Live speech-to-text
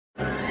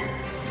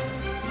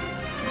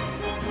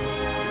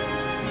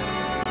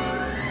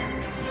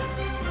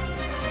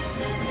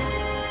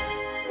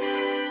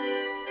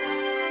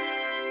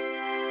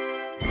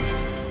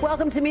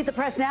Welcome to Meet the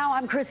Press Now.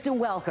 I'm Kristen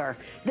Welker.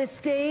 The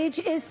stage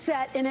is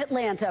set in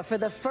Atlanta for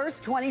the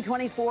first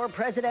 2024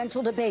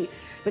 presidential debate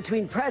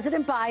between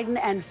President Biden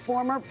and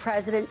former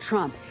President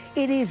Trump.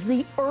 It is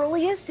the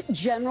earliest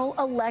general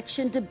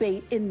election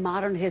debate in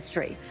modern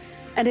history,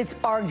 and it's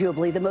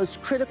arguably the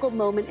most critical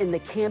moment in the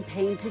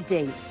campaign to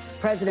date.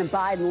 President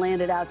Biden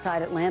landed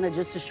outside Atlanta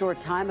just a short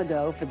time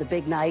ago for the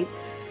big night.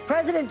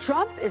 President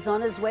Trump is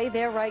on his way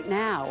there right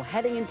now.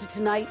 Heading into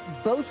tonight,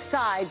 both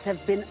sides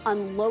have been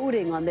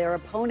unloading on their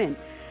opponent.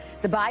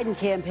 The Biden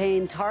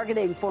campaign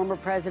targeting former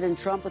President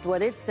Trump with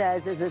what it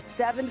says is a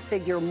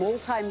seven-figure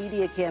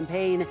multimedia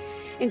campaign,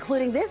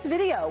 including this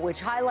video,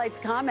 which highlights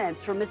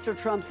comments from Mr.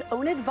 Trump's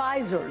own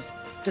advisors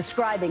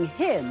describing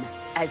him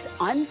as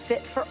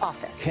unfit for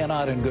office.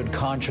 Cannot in good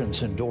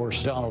conscience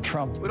endorse Donald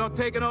Trump. We don't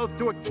take an oath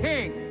to a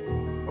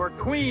king or a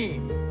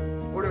queen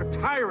or to a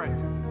tyrant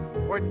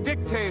or a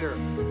dictator.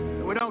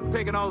 We don't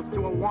take an oath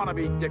to a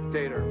wannabe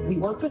dictator. We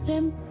worked with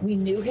him. We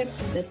knew him.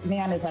 This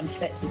man is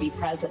unfit to be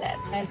president.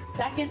 A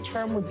second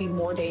term would be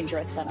more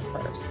dangerous than a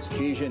first.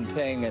 Xi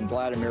Jinping and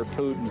Vladimir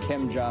Putin,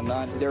 Kim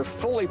Jong-un, they're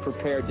fully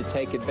prepared to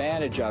take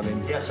advantage of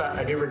him. Yes,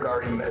 I do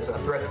regard him as a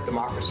threat to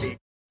democracy.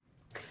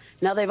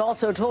 Now, they've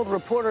also told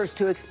reporters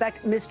to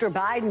expect Mr.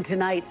 Biden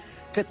tonight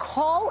to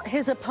call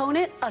his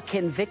opponent a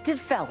convicted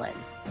felon.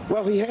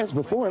 Well, he has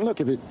before, and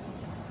look, if it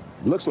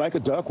looks like a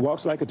duck,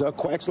 walks like a duck,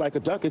 quacks like a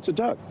duck, it's a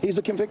duck. He's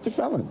a convicted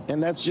felon,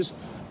 and that's just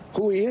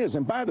who he is.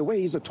 And by the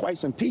way, he's a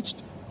twice impeached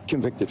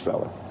convicted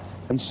felon.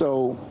 And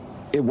so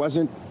it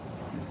wasn't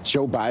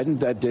Joe Biden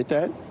that did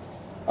that.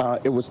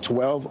 It was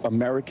 12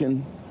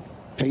 American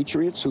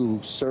patriots who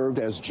served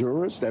as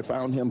jurors that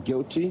found him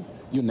guilty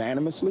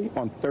unanimously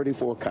on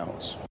 34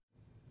 counts.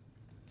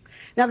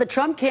 Now, the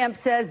Trump camp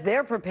says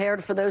they're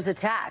prepared for those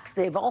attacks.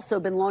 They've also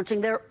been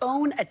launching their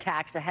own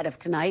attacks ahead of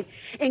tonight,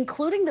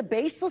 including the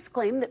baseless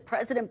claim that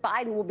President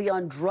Biden will be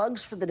on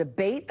drugs for the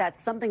debate.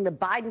 That's something the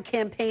Biden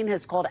campaign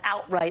has called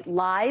outright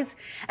lies.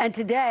 And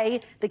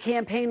today, the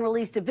campaign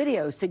released a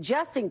video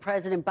suggesting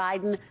President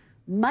Biden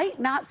might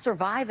not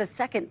survive a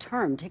second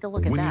term. Take a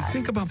look at that. When you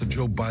think about the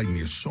Joe Biden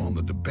you saw in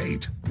the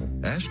debate,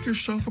 ask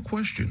yourself a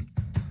question.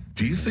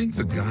 Do you think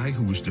the guy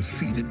who was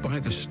defeated by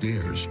the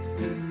stairs,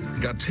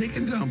 got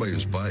taken down by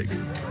his bike,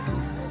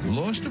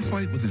 lost a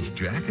fight with his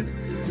jacket,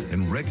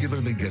 and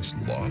regularly gets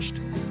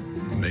lost,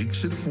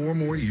 makes it 4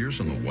 more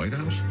years in the White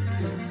House?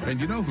 And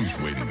you know who's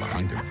waiting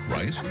behind him,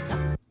 right?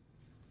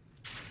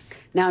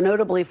 Now,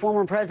 notably,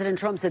 former President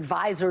Trump's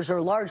advisors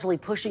are largely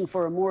pushing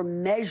for a more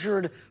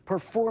measured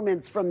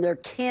performance from their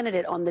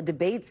candidate on the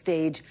debate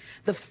stage.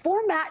 The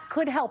format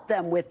could help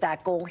them with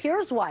that goal.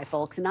 Here's why,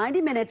 folks.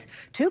 90 minutes,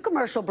 2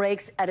 commercial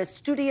breaks at a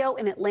studio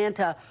in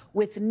Atlanta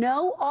with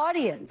no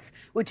audience,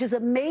 which is a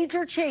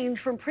major change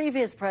from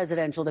previous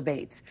presidential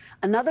debates.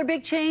 Another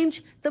big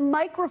change, the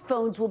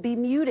microphones will be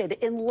muted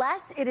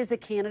unless it is a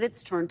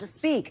candidate's turn to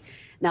speak.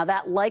 Now,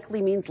 that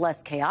likely means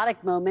less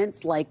chaotic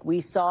moments like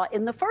we saw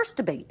in the first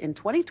debate in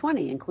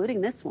 2020, including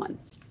this one.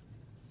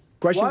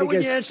 Why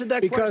would you answer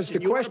that question? Because the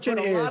question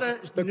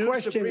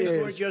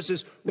is,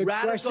 Justice,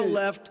 radical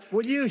left.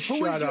 Will you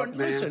shut up, man?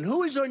 Listen,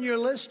 who is on your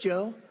list,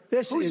 Joe?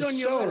 Who's on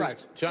your list?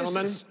 Right.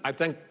 Gentlemen, I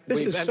think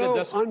this we've is ended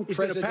so this. He's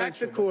going to pack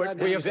the court.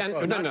 We have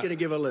not going to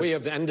give a list. We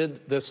have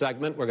ended this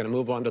segment. We're going to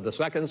move on to the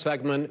second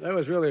segment. That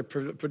was really a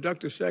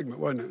productive segment,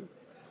 wasn't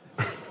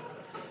it?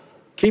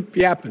 Keep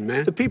yapping,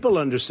 man. The people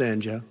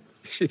understand, Joe.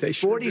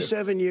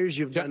 47 years,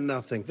 you've done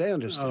nothing. They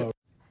understand.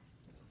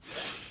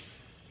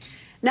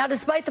 Now,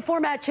 despite the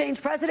format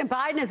change, President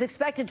Biden is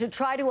expected to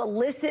try to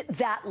elicit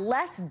that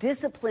less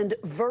disciplined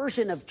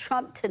version of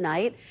Trump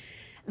tonight.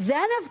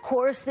 Then, of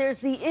course, there's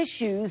the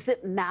issues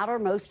that matter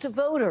most to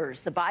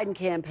voters. The Biden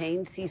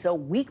campaign sees a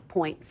weak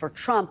point for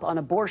Trump on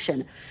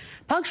abortion,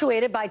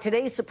 punctuated by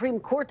today's Supreme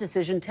Court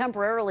decision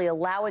temporarily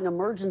allowing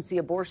emergency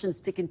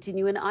abortions to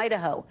continue in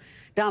Idaho.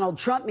 Donald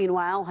Trump,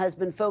 meanwhile, has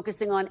been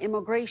focusing on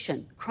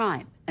immigration,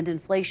 crime, and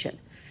inflation.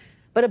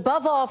 But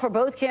above all, for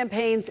both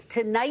campaigns,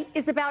 tonight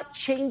is about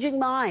changing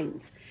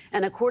minds.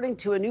 And according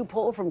to a new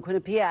poll from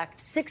Quinnipiac,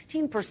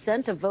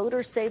 16% of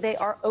voters say they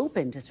are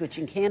open to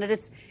switching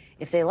candidates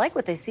if they like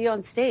what they see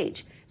on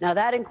stage. Now,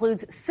 that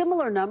includes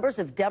similar numbers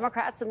of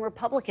Democrats and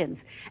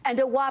Republicans, and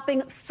a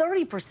whopping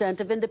 30%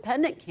 of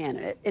independent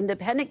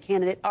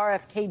candidate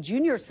RFK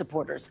Jr.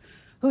 supporters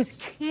whose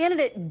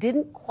candidate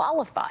didn't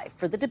qualify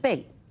for the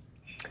debate.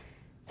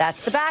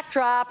 That's the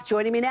backdrop.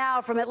 Joining me now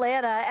from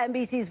Atlanta,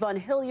 NBC's Vaughn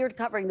Hilliard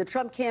covering the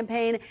Trump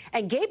campaign,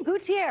 and Gabe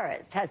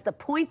Gutierrez has the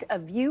point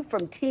of view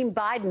from Team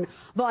Biden.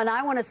 Vaughn,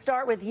 I want to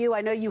start with you.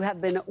 I know you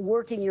have been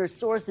working your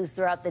sources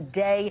throughout the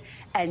day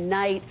and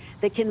night.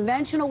 The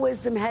conventional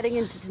wisdom heading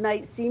into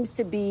tonight seems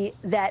to be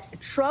that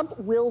Trump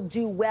will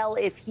do well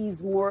if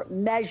he's more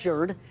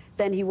measured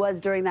than he was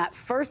during that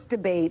first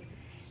debate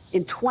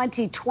in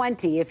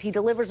 2020, if he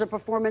delivers a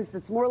performance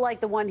that's more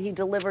like the one he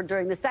delivered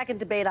during the second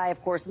debate. I,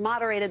 of course,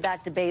 moderated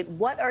that debate.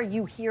 What are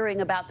you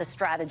hearing about the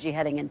strategy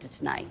heading into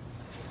tonight?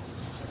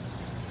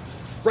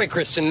 Right,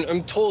 Kristen.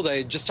 I'm told,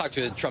 I just talked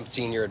to a Trump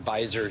senior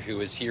advisor who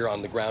was here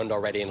on the ground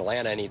already in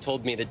Atlanta, and he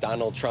told me that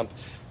Donald Trump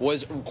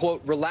was,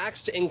 quote,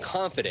 relaxed and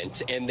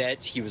confident, and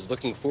that he was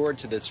looking forward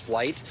to this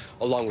flight,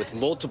 along with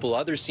multiple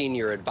other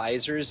senior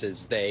advisors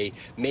as they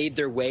made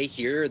their way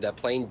here. The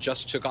plane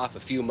just took off a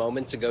few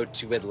moments ago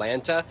to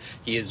Atlanta.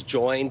 He is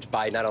joined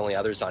by not only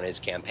others on his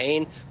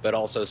campaign, but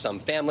also some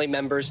family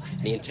members,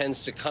 and he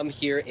intends to come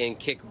here and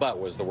kick butt,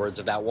 was the words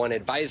of that one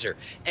advisor.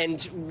 And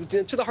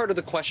to the heart of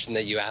the question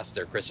that you asked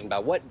there, Kristen,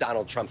 about what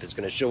Donald Trump is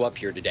going to show up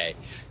here today.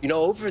 You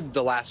know, over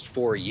the last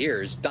 4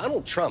 years,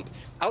 Donald Trump,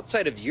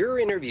 outside of your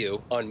interview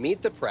on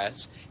Meet the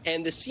Press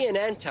and the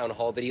CNN town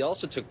hall that he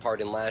also took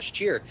part in last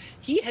year,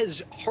 he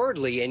has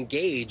hardly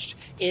engaged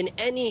in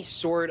any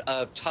sort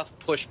of tough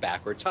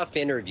pushback or tough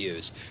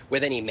interviews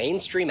with any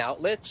mainstream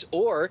outlets,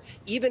 or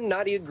even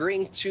not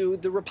agreeing to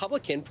the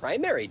Republican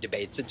primary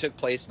debates that took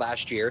place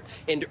last year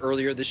and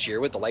earlier this year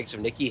with the likes of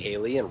Nikki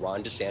Haley and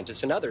Ron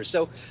DeSantis and others.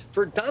 So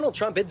for Donald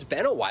Trump, it's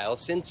been a while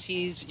since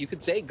he's, you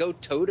could say, go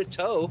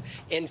toe-to-toe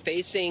in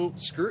facing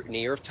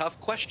scrutiny or tough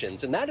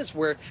questions. And that is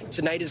where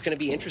tonight is going to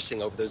be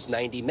interesting over those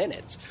 90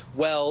 minutes.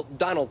 Well,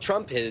 Donald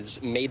Trump has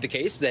made the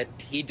case that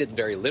he did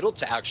very little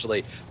to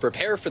actually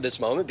prepare for this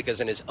moment, because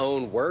in his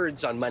own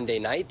words on Monday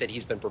night, that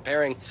he's been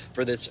preparing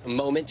for this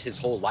moment his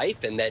whole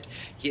life, and that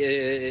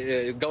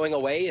he, going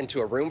away into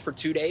a room for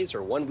 2 days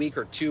or 1 week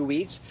or 2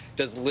 weeks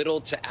does little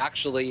to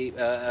actually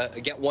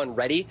get one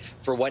ready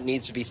for what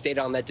needs to be stated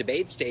on that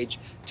debate stage.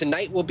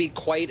 Tonight will be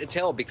quite a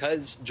tale,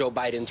 because Joe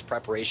Biden's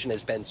preparation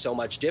has been so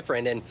much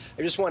different. And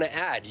I just want to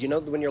add, you know,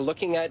 when you're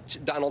looking at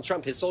Donald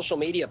Trump, his social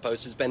media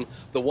posts has been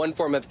the one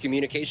form of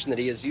communication that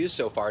he has used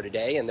so far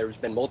today. And there's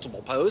been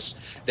multiple posts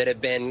that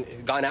have been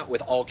gone out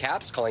with all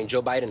caps, calling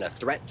Joe Biden a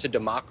threat to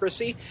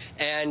democracy,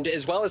 and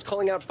as well as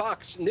calling out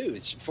Fox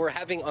News for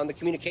having on the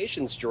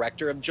communications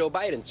director of Joe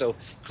Biden. So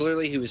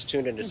clearly he was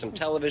tuned into some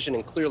television,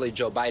 and clearly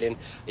Joe Biden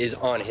is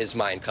on his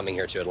mind coming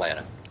here to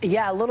Atlanta.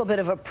 Yeah, a little bit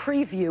of a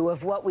preview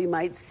of what we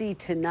might see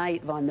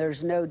tonight, Vaughn.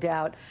 There's no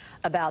doubt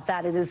about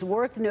that. It is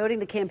worth noting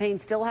the campaign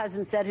still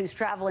hasn't said who's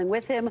traveling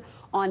with him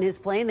on his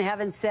plane. They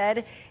haven't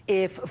said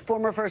if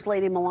former First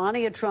Lady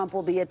Melania Trump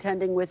will be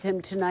attending with him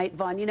tonight.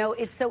 Vaughn, you know,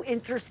 it's so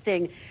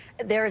interesting.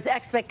 There's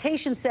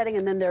expectation setting,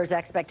 and then there's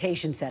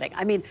expectation setting.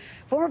 I mean,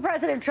 former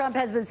President Trump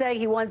has been saying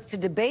he wants to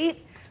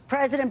debate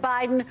President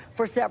Biden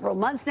for several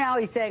months now.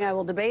 He's saying, I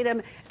will debate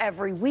him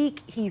every week.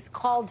 He's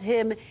called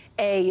him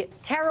a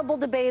terrible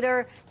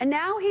debater, and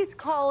now he's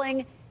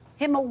calling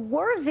him a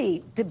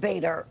worthy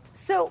debater.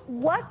 So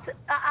what's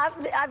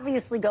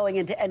obviously going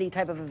into any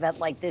type of event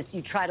like this,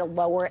 you try to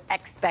lower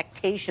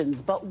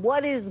expectations. But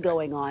what is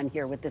going on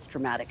here with this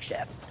dramatic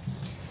shift?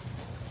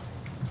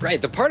 Right.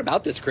 The part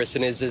about this,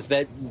 Kristen, is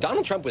that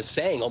Donald Trump was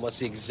saying almost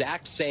the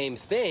exact same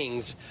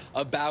things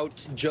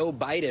about Joe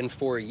Biden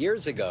 4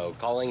 years ago,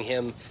 calling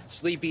him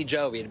Sleepy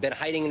Joe. He had been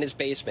hiding in his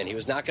basement. He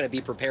was not going to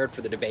be prepared for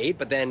the debate.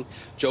 But then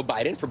Joe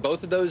Biden, for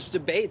both of those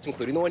debates,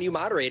 including the one you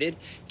moderated,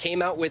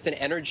 came out with an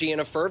energy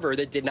and a fervor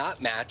that did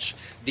not match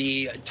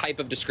the type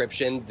of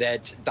description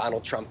that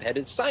Donald Trump had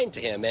assigned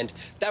to him. And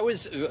that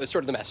was sort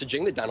of the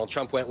messaging that Donald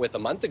Trump went with a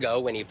month ago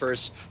when he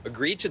first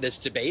agreed to this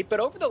debate. But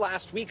over the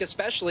last week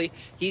especially,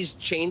 he's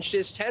changed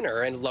his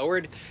tenor and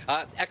lowered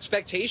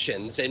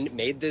expectations and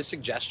made the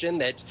suggestion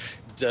that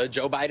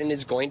Joe Biden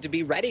is going to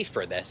be ready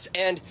for this.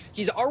 And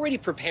he's already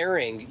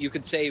preparing, you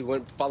could say,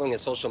 when following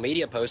his social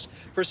media posts,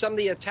 for some of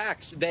the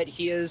attacks that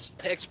he is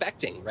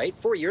expecting, right?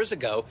 4 years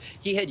ago,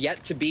 he had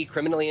yet to be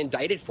criminally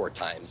indicted 4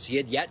 times. He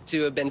had yet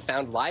to have been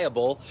found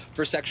liable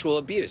for sexual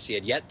abuse. He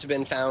had yet to have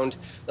been found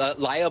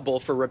liable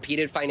for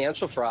repeated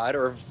financial fraud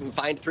or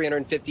fined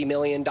 $350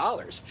 million.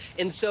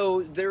 And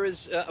so there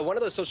was one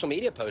of those social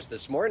media posts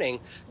this morning,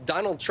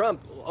 Donald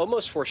Trump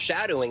almost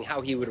foreshadowing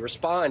how he would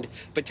respond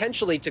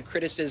potentially to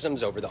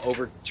criticisms over the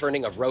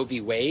overturning of Roe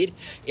v. Wade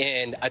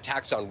and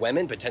attacks on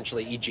women,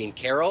 potentially E. Jean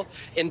Carroll.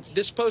 And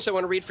this post I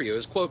want to read for you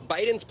is, quote,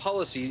 Biden's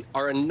policies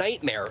are a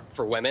nightmare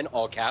for women,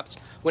 all caps,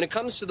 when it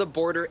comes to the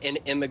border and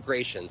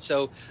immigration.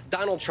 So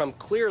Donald Trump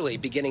clearly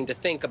beginning to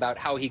think about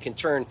how he can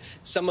turn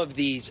some of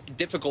these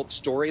difficult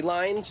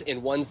storylines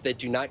in ones that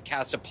do not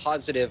cast a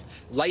positive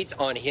light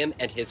on him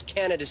and his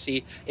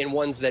candidacy, in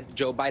ones that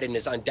Joe Biden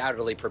is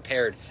undoubtedly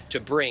prepared to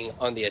bring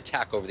on the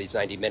attack over these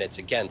 90 minutes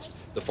against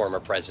the former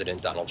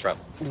president, Donald Trump.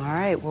 All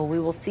right. Well, we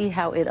will see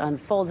how it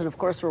unfolds. And of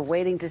course, we're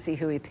waiting to see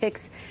who he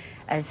picks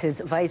as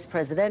his vice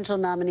presidential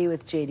nominee,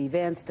 with J.D.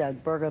 Vance,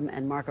 Doug Burgum,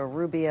 and Marco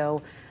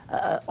Rubio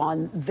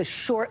on the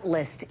short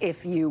list,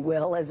 if you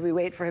will, as we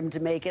wait for him to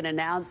make an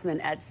announcement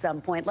at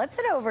some point. Let's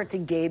head over to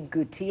Gabe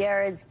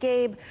Gutierrez.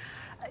 Gabe,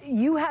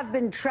 you have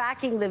been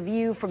tracking The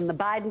View from the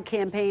Biden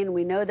campaign.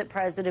 We know that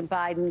President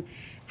Biden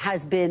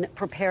has been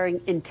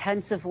preparing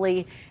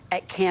intensively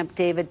at Camp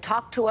David.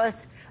 Talk to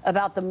us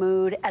about the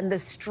mood and the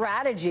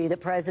strategy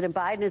that President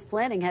Biden is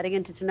planning heading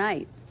into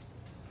tonight.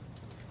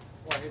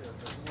 Well, hey there,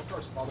 Kristen. Well,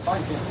 first of all, the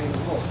Biden campaign is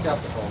a little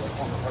skeptical that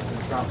former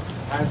President Trump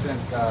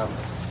hasn't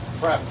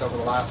prepped over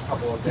the last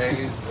couple of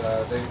days.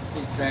 They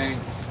keep saying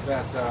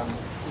that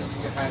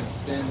he has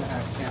been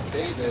at Camp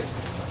David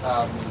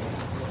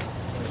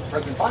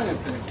President Biden has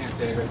been at Camp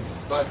David,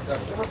 but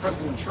former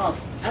President Trump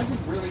hasn't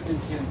really been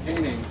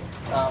campaigning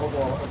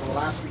over the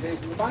last few days.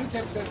 And the Biden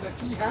camp says that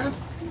he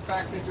has, in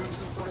fact, been doing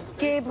some sort of...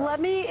 Gabe, let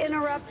me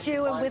interrupt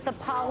you, and with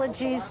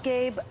apologies,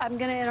 Gabe, I'm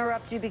going to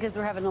interrupt you because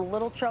we're having a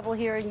little trouble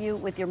hearing you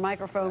with your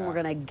microphone. We're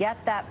going to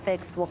get that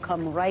fixed. We'll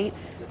come right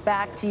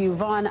back to you.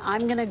 Vaughn,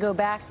 I'm going to go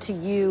back to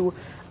you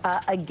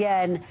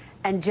again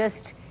and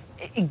just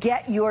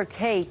get your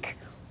take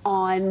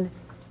on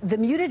the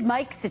muted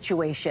mic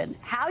situation,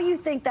 how you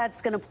think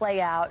that's going to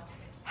play out,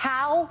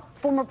 how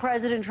former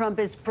President Trump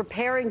is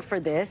preparing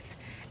for this.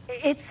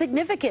 It's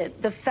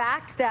significant, the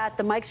fact that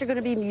the mics are going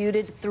to be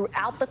muted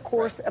throughout the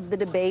course of the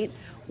debate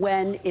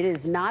when it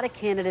is not a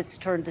candidate's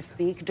turn to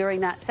speak. During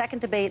that second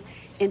debate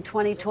in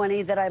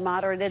 2020 that I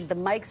moderated, the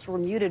mics were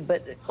muted,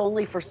 but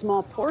only for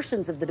small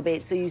portions of the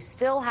debate. So you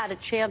still had a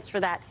chance for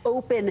that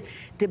open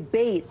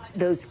debate,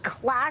 those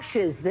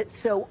clashes that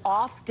so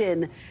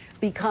often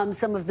become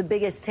some of the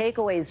biggest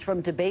takeaways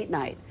from debate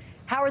night.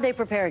 How are they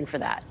preparing for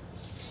that?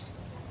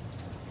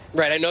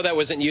 Right. I know that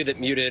wasn't you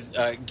that muted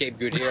Gabe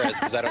Gutierrez,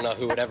 because I don't know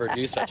who would ever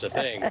do such a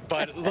thing.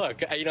 But look,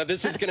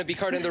 this is going to be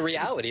part of the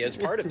reality as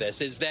part of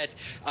this is that,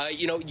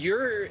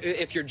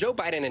 if you're Joe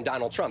Biden and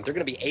Donald Trump, they're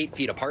going to be 8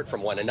 feet apart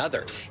from one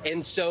another.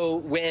 And so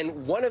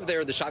when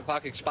the shot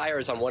clock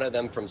expires on one of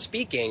them from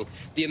speaking,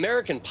 the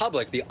American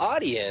public, the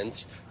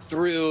audience,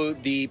 through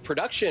the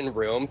production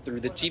room, through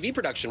the TV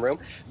production room,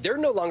 they're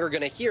no longer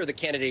going to hear the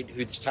candidate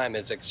whose time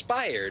has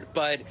expired.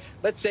 But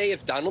let's say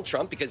if Donald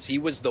Trump, because he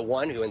was the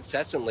one who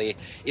incessantly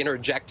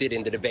interjected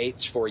in the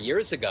debates 4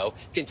 years ago,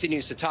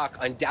 continues to talk,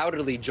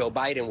 undoubtedly Joe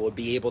Biden will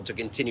be able to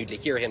continue to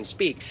hear him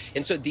speak.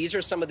 And so these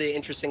are some of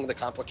the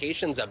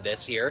complications of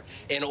this here,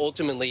 and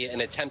ultimately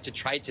an attempt to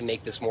try to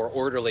make this more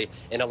orderly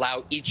and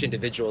allow each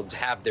individual to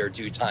have their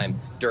due time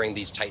during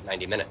these tight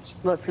 90 minutes.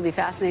 Well, it's going to be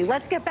fascinating.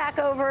 Let's get back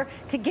over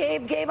to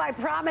Gabe. Gabe, I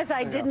promise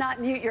I did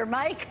not mute your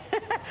mic.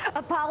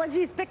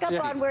 Apologies. Pick up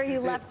on where you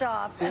left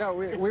off. It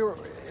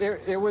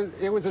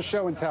was a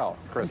show and tell,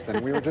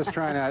 Kristen. We were just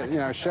trying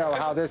to, show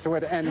how this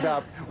would end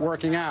up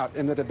working out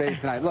in the debate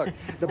tonight. Look,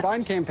 the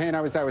Biden campaign,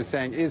 I was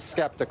saying, is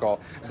skeptical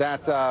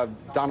that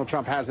Donald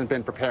Trump hasn't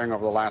been preparing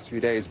over the last few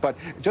days. But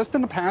just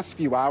in the past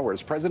few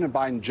hours, President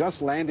Biden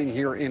just landing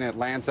here in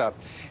Atlanta,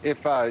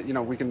 if,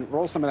 we can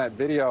roll some of that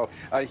video,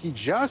 he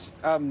just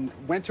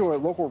went to a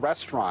local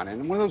restaurant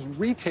and one of those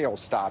retail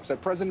stops that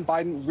President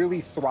Biden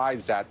really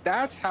thrives at.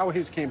 That's how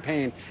his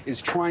campaign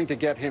is trying to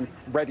get him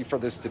ready for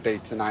this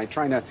debate tonight,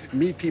 trying to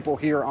meet people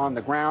here on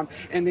the ground.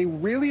 And they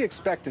really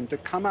expect him to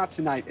come out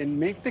tonight and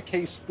make the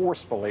case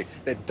forcefully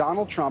that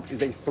Donald Trump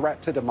is a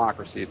threat to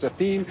democracy. It's a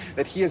theme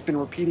that he has been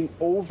repeating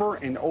over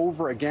and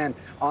over again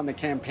on the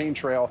campaign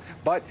trail.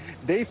 But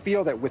they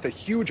feel that with a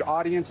huge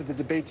audience at the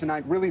debate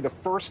tonight, really the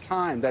first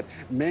time that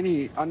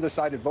many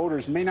undecided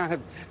voters may not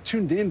have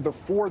tuned in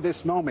before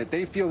this moment,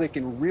 they feel they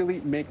can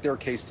really make their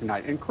case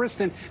tonight. And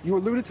Kristen, you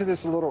alluded to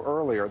this a little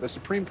earlier, the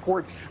Supreme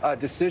Court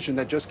decision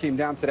that just came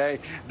down today.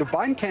 The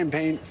Biden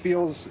campaign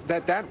feels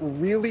that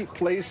really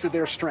plays to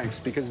their strengths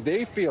because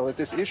they feel that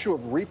this issue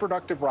of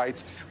reproductive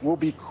rights will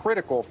be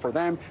critical for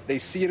them. They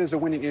see it as a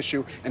winning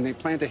issue, and they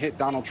plan to hit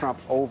Donald Trump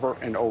over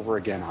and over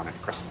again on it.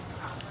 Kristen.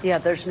 Yeah,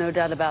 there's no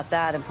doubt about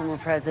that. And former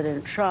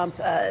President Trump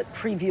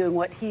previewing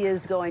what he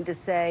is going to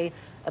say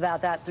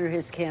about that through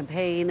his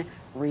campaign,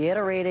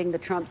 reiterating the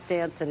Trump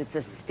stance that it's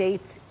a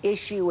state's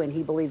issue and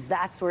he believes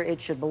that's where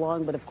it should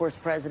belong. But of course,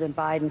 President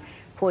Biden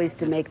poised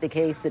to make the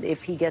case that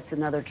if he gets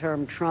another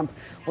term, Trump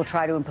will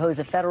try to impose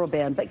a federal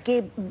ban. But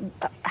Gabe,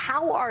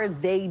 how are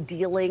they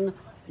dealing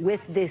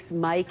with this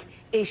mic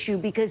issue?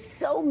 Because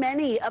so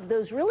many of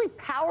those really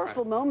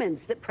powerful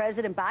moments that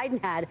President Biden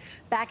had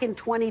back in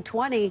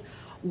 2020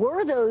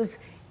 were those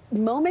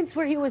moments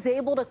where he was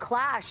able to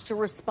clash, to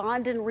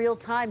respond in real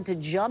time, to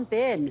jump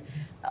in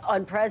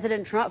on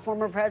President Trump,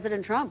 former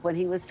President Trump, when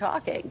he was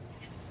talking.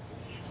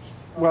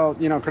 Well,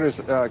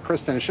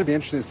 Kristen, it should be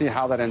interesting to see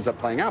how that ends up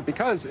playing out,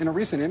 because in a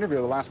recent interview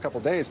the last couple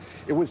of days,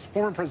 it was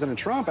former President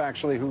Trump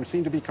actually who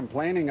seemed to be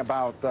complaining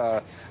about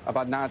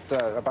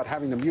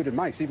having the muted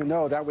mics, even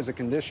though that was a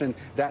condition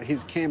that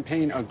his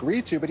campaign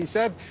agreed to. But he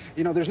said,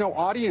 there's no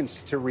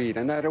audience to read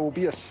and that it will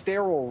be a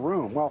sterile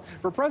room. Well,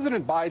 for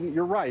President Biden,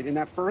 you're right. In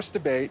that first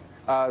debate,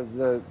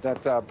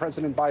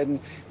 President Biden,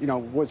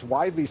 was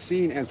widely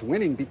seen as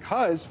winning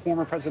because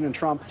former President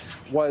Trump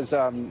was,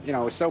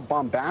 so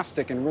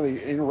bombastic and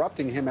really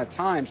interrupting him at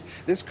times.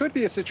 This could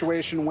be a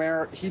situation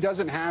where he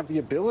doesn't have the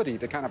ability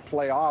to kind of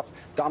play off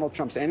Donald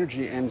Trump's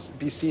energy and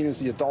be seen as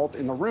the adult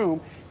in the room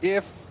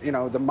if, the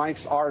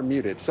mics are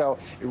muted. So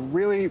it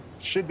really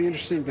should be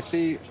interesting to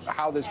see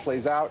how this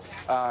plays out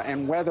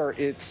and whether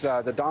it's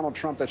the Donald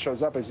Trump that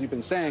shows up, as you've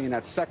been saying, in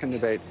that second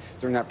debate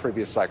during that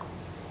previous cycle.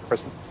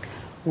 Kristen.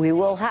 We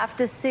will have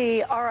to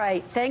see. All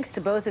right. Thanks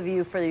to both of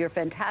you for your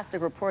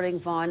fantastic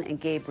reporting, Vaughn and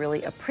Gabe.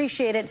 Really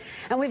appreciate it.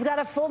 And we've got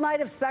a full night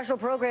of special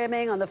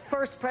programming on the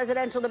first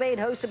presidential debate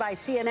hosted by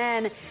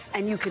CNN.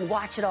 And you can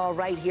watch it all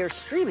right here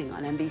streaming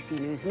on NBC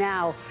News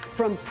Now.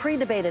 From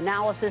pre-debate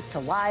analysis to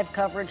live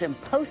coverage and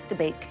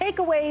post-debate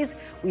takeaways,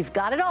 we've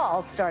got it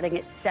all starting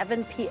at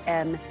 7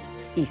 p.m.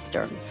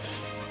 Eastern.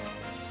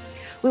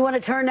 We want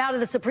to turn now to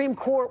the Supreme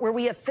Court, where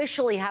we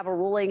officially have a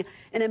ruling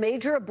in a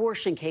major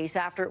abortion case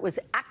after it was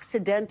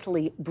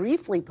accidentally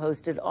briefly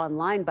posted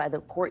online by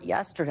the court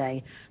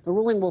yesterday. The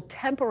ruling will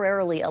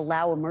temporarily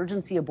allow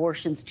emergency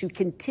abortions to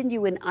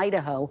continue in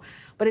Idaho,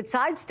 but it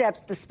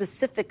sidesteps the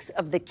specifics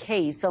of the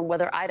case on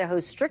whether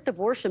Idaho's strict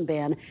abortion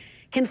ban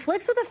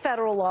conflicts with a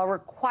federal law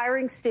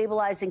requiring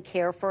stabilizing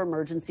care for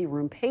emergency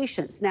room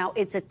patients. Now,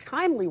 it's a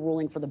timely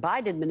ruling for the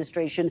Biden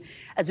administration,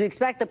 as we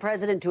expect the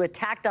president to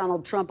attack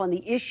Donald Trump on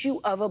the issue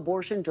of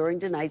abortion during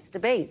tonight's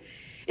debate.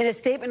 In a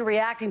statement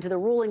reacting to the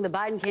ruling, the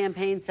Biden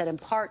campaign said in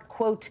part,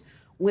 quote,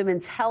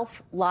 "Women's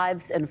health,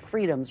 lives, and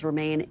freedoms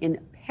remain in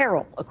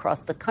peril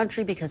across the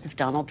country because of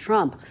Donald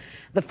Trump."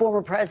 The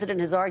former president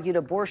has argued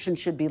abortion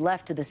should be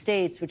left to the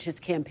states, which his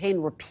campaign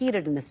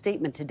repeated in a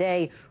statement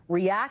today,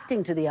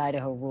 reacting to the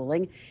Idaho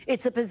ruling.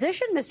 It's a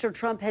position Mr.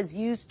 Trump has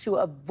used to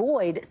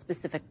avoid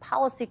specific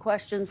policy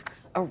questions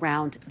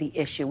around the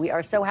issue. We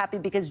are so happy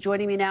because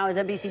joining me now is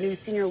NBC News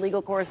senior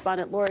legal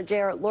correspondent Laura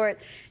Jarrett. Laura,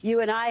 you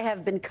and I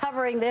have been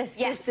covering this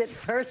since it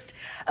first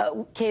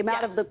came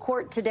out of the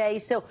court today.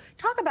 So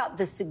talk about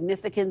the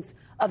significance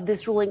of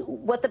this ruling,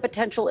 what the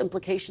potential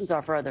implications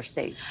are for other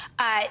states.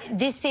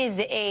 This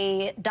is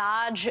a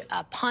dodge,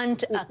 a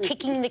punt,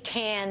 kicking the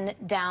can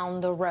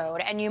down the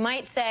road. And you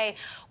might say,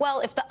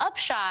 well, if the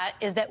upshot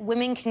is that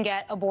women can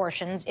get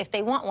abortions if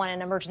they want one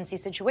in emergency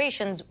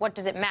situations, what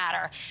does it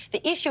matter?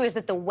 The issue is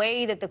that the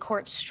way that the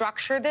court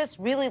structured this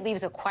really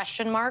leaves a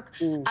question mark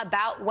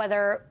about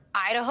whether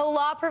Idaho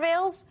law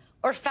prevails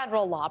or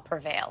federal law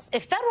prevails.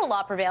 If federal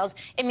law prevails,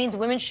 it means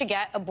women should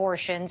get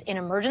abortions in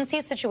emergency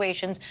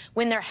situations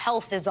when their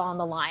health is on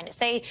the line.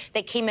 Say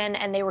they came in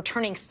and they were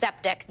turning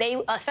septic.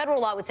 Federal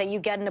law would say you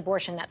get an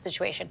abortion in that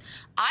situation.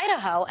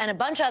 Idaho and a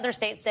bunch of other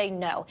states say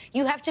no.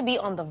 You have to be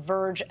on the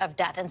verge of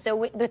death. And so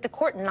with the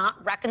court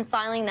not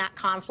reconciling that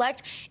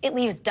conflict, it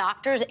leaves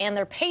doctors and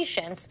their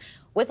patients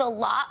with a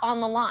lot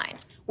on the line.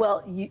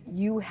 Well,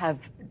 you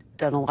have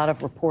done a lot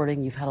of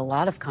reporting. You've had a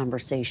lot of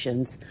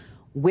conversations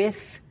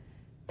with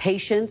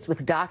patients,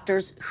 with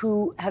doctors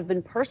who have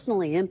been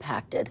personally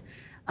impacted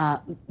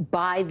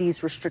by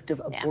these restrictive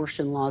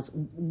abortion laws.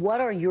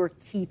 What are your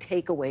key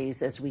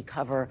takeaways as we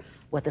cover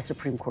what the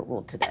Supreme Court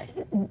ruled today?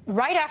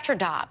 Right after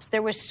Dobbs,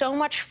 there was so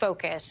much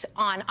focus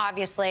on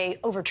obviously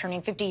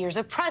overturning 50 years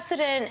of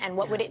precedent and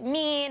what would it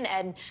mean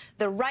and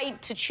the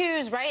right to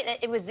choose, right?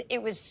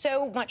 It was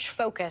so much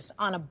focus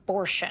on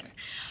abortion.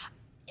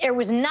 There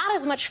was not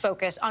as much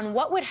focus on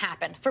what would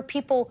happen for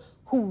people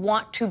who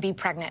want to be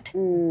pregnant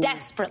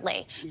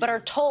desperately, but are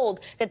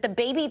told that the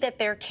baby that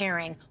they're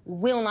carrying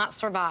will not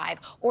survive,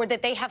 or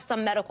that they have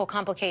some medical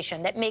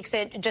complication that makes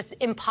it just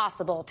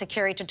impossible to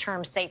carry to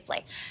term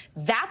safely.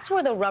 That's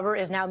where the rubber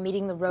is now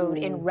meeting the road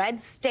in red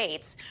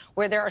states,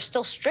 where there are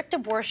still strict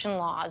abortion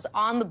laws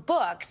on the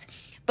books,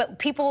 but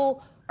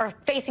people are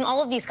facing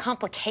all of these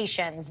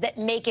complications that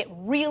make it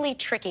really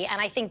tricky. And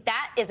I think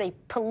that is a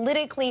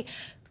politically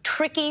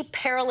tricky,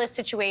 perilous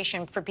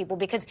situation for people,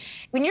 because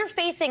when you're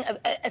facing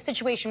a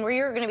situation where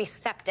you're going to be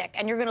septic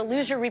and you're going to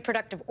lose your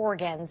reproductive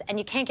organs and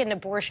you can't get an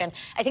abortion,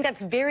 I think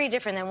that's very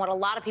different than what a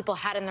lot of people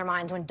had in their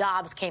minds when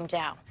Dobbs came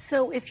down.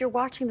 So if you're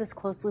watching this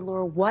closely,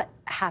 Laura, what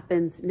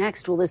happens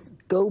next? Will this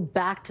go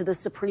back to the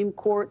Supreme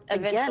Court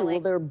again? Eventually.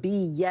 Will there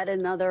be yet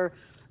another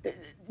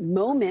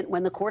moment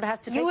when the court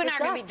has to take this up? You and I are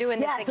going to be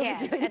doing this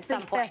again at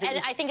some point. And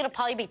I think it'll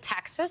probably be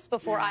Texas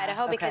before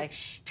Idaho, because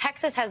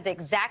Texas has the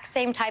exact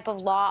same type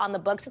of law on the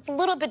books. It's a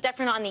little bit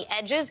different on the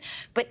edges,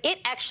 but it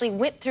actually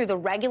went through the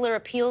regular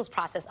appeals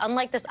process,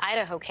 unlike this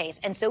Idaho case.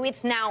 And so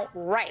it's now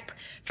ripe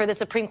for the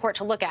Supreme Court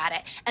to look at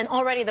it. And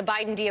already the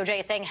Biden DOJ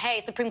is saying, hey,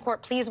 Supreme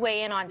Court, please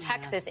weigh in on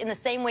Texas in the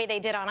same way they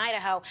did on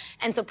Idaho.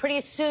 And so pretty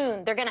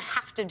soon they're going to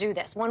have to do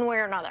this one way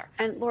or another.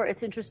 And Laura,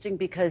 it's interesting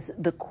because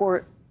the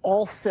court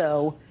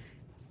also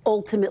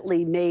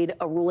ultimately made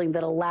a ruling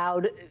that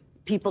allowed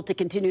people to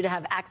continue to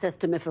have access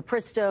to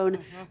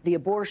mifepristone, the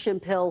abortion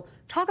pill.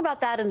 Talk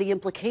about that and the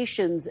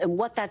implications and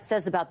what that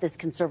says about this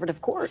conservative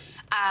court.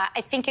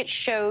 I think it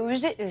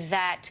shows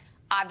that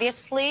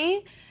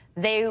obviously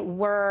they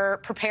were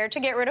prepared to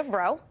get rid of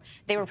Roe.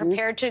 They were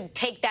prepared to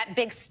take that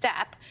big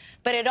step.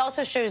 But it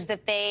also shows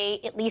that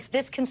they, at least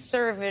this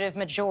conservative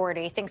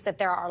majority, thinks that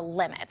there are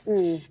limits.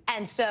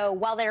 And so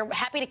while they're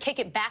happy to kick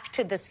it back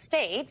to the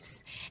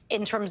states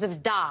in terms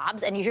of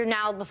Dobbs, and you hear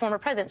now the former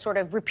president sort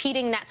of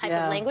repeating that type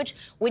of language,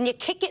 when you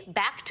kick it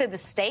back to the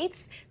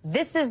states,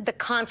 this is the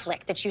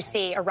conflict that you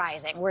see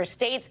arising, where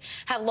states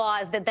have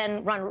laws that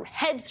then run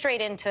head straight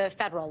into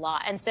federal law.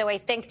 And so I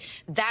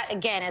think that,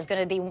 again, is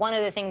going to be one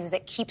of the things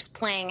that keeps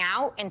playing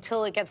out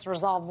until it gets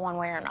resolved one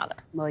way or another.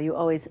 Well, you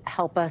always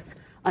help us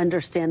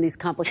understand these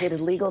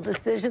complicated legal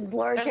decisions.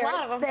 Laura There's a lot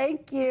Jarrett, of them.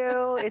 thank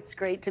you. It's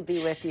great to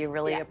be with you.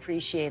 Really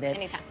appreciate it.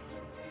 Anytime.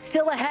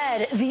 Still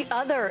ahead, the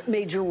other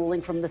major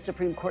ruling from the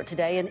Supreme Court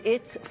today and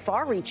its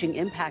far-reaching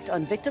impact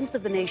on victims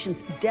of the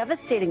nation's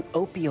devastating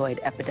opioid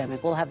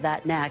epidemic. We'll have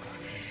that next.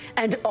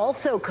 And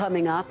also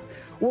coming up,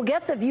 we'll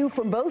get the view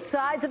from both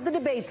sides of the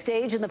debate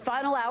stage in the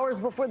final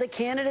hours before the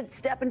candidates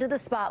step into the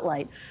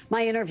spotlight.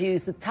 My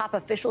interviews with top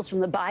officials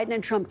from the Biden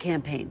and Trump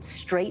campaigns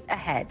straight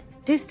ahead.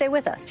 Do stay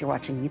with us. You're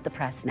watching Meet the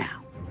Press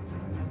now.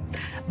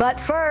 But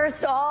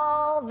first,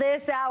 all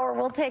this hour,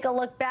 we'll take a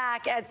look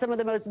back at some of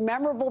the most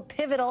memorable,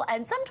 pivotal,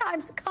 and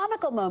sometimes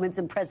comical moments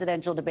in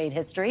presidential debate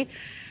history.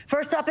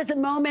 First up is a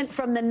moment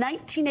from the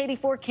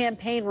 1984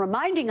 campaign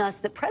reminding us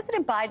that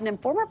President Biden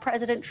and former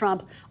President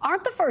Trump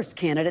aren't the first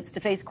candidates to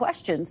face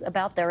questions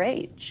about their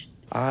age.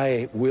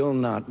 I will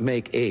not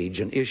make age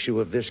an issue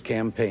of this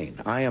campaign.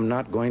 I am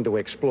not going to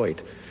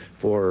exploit,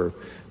 for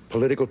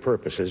political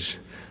purposes,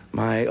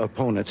 my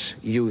opponent's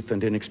youth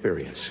and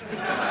inexperience.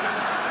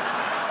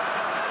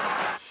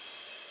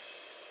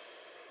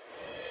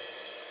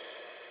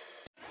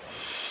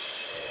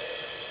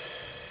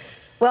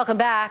 Welcome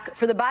back.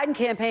 For the Biden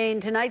campaign,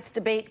 tonight's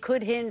debate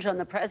could hinge on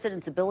the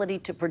president's ability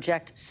to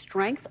project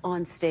strength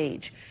on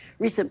stage.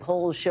 Recent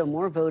polls show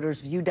more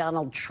voters view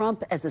Donald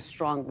Trump as a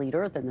strong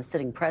leader than the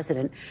sitting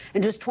president,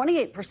 and just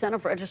 28%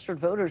 of registered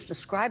voters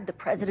described the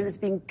president as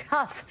being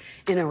tough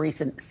in a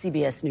recent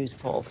CBS News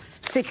poll.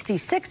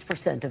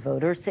 66% of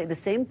voters say the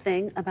same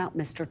thing about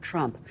Mr.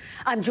 Trump.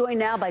 I'm joined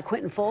now by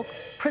Quentin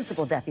Folks,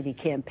 Principal Deputy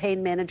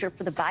Campaign Manager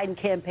for the Biden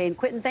campaign.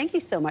 Quentin, thank you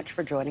so much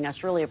for joining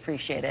us. Really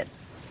appreciate it.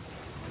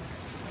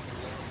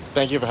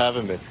 Thank you for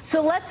having me.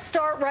 So let's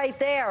start right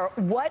there.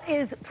 What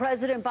is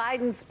President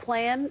Biden's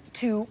plan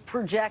to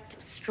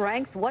project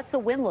strength? What's a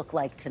win look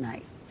like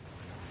tonight?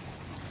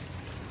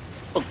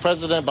 Look,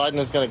 President Biden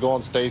is going to go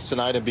on stage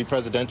tonight and be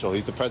presidential.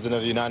 He's the president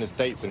of the United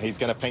States, and he's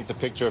going to paint the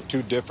picture of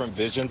two different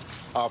visions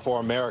for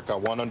America.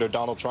 One under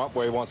Donald Trump,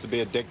 where he wants to be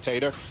a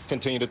dictator,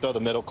 continue to throw the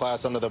middle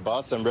class under the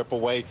bus and rip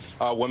away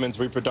women's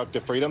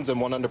reproductive freedoms.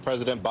 And one under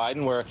President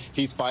Biden, where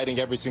he's fighting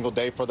every single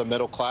day for the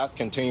middle class,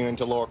 continuing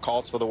to lower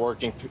costs for the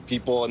working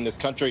people in this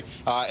country.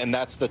 And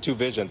that's the two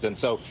visions. And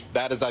so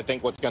that is, I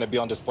think, what's going to be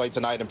on display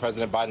tonight. And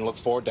President Biden looks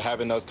forward to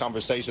having those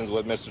conversations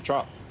with Mr.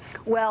 Trump.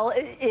 Well,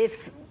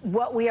 if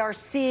what we are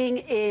seeing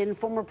in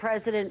former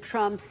President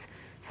Trump's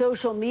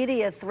social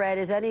media thread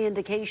is any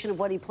indication of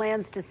what he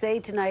plans to say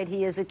tonight,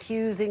 he is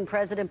accusing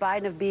President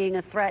Biden of being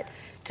a threat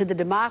to the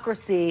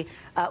democracy,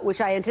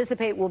 which I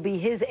anticipate will be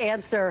his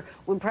answer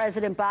when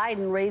President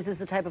Biden raises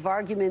the type of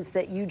arguments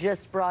that you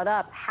just brought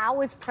up.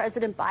 How is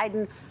President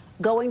Biden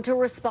going to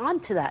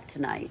respond to that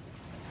tonight?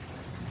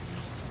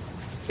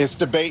 It's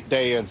debate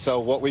day, and so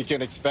what we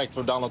can expect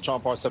from Donald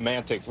Trump are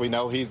semantics. We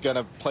know he's going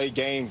to play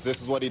games.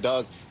 This is what he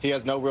does. He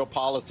has no real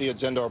policy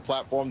agenda or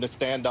platform to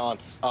stand on,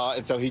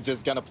 and so he's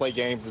just going to play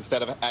games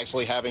instead of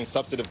actually having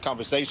substantive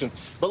conversations.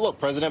 But look,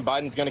 President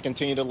Biden's going to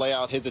continue to lay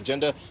out his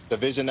agenda, the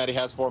vision that he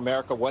has for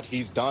America, what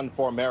he's done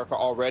for America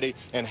already,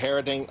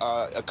 inheriting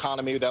an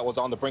economy that was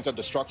on the brink of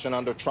destruction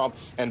under Trump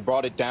and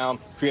brought it down,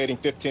 creating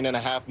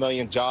 15.5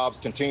 million jobs,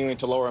 continuing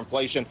to lower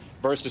inflation,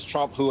 versus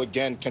Trump, who,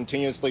 again,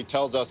 continuously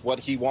tells us what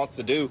he wants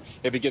to do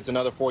if he gets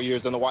another 4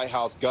 years in the White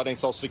House, gutting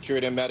Social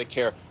Security and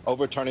Medicare,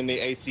 overturning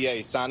the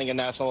ACA, signing a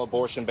national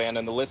abortion ban,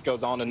 and the list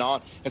goes on and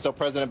on. And so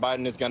President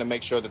Biden is going to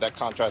make sure that that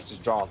contrast is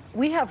drawn.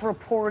 We have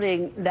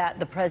reporting that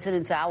the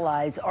president's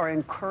allies are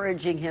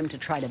encouraging him to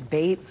try to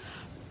bait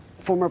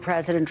former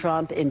President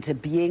Trump into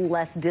being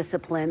less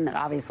disciplined. That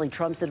obviously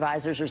Trump's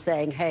advisors are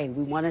saying, hey,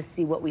 we want to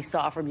see what we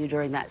saw from you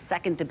during that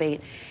second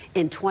debate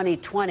in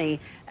 2020.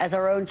 As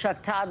our own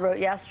Chuck Todd wrote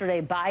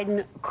yesterday,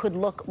 Biden could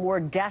look more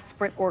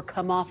desperate or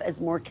come off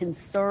as more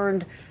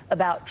concerned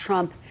about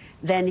Trump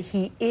than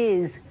he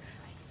is.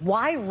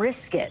 Why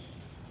risk it?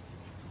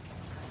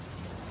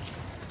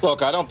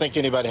 Look, I don't think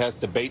anybody has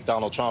to bait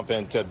Donald Trump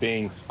into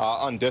being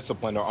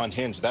undisciplined or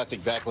unhinged. That's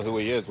exactly who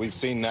he is. We've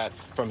seen that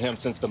from him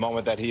since the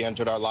moment that he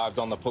entered our lives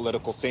on the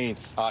political scene.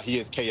 He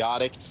is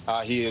chaotic.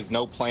 He is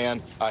no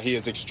plan. He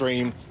is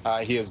extreme.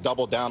 He has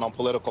doubled down on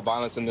political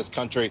violence in this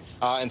country.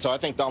 And so I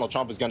think Donald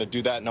Trump is going to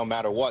do that no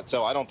matter what.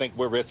 So I don't think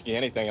we're risking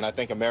anything. And I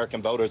think American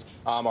voters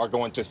are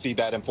going to see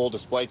that in full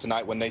display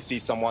tonight when they see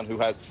someone who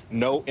has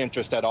no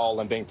interest at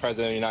all in being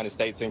president of the United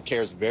States and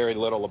cares very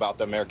little about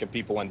the American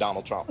people and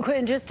Donald Trump.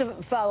 Quinn, just to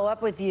follow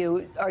up with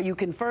you, are you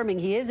confirming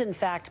he is in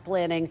fact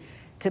planning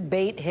to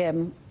bait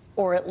him,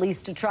 or at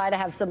least to try to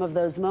have some of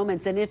those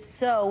moments? And if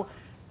so,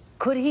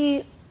 could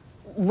he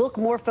look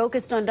more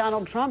focused on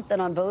Donald Trump than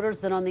on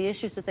voters, than on the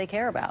issues that they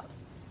care about?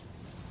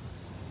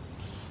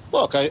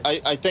 Look,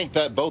 I think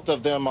that both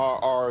of them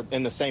are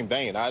in the same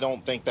vein. I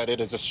don't think that it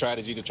is a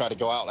strategy to try to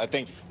go out. I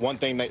think one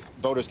thing that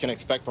voters can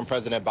expect from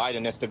President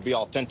Biden is to be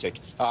authentic.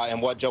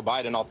 And what Joe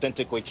Biden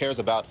authentically cares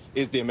about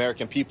is the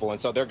American people. And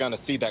so they're going to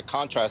see that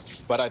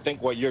contrast. But I think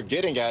what you're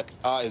getting at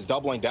is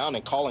doubling down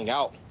and calling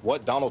out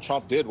what Donald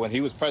Trump did when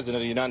he was president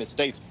of the United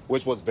States,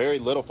 which was very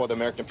little for the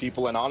American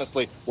people. And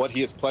honestly, what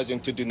he is pledging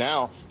to do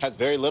now has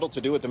very little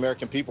to do with the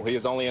American people. He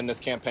is only in this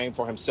campaign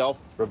for himself,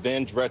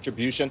 revenge,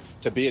 retribution,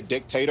 to be a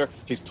dictator.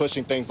 He's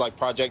pushing things like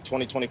Project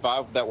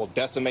 2025 that will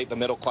decimate the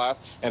middle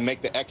class and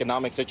make the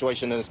economic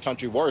situation in this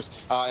country worse.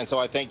 And so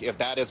I think if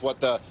that is what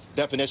the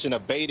definition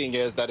of baiting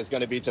is that is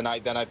going to be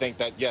tonight, then I think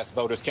that, yes,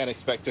 voters can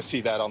expect to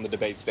see that on the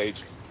debate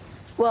stage.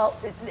 Well,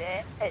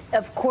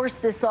 of course,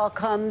 this all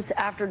comes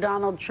after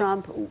Donald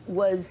Trump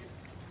was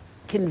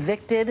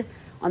convicted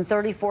on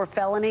 34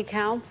 felony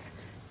counts.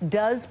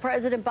 Does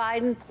President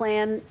Biden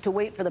plan to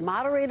wait for the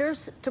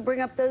moderators to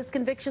bring up those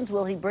convictions?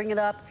 Will he bring it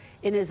up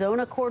in his own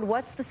accord?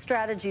 What's the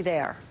strategy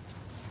there?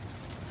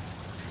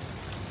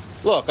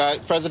 Look,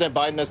 President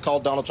Biden has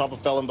called Donald Trump a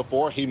felon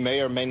before. He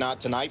may or may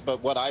not tonight.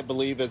 But what I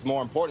believe is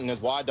more important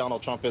is why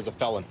Donald Trump is a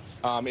felon.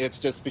 It's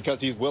just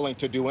because he's willing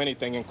to do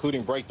anything,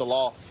 including break the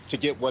law, to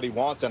get what he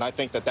wants. And I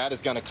think that that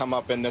is going to come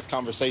up in this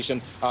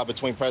conversation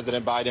between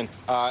President Biden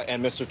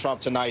and Mr.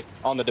 Trump tonight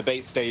on the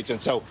debate stage.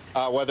 And so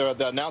whether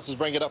the announcers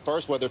bring it up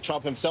first, whether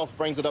Trump himself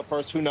brings it up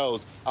first, who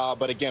knows?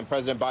 But again,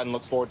 President Biden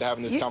looks forward to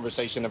having this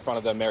conversation in front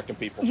of the American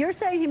people. You're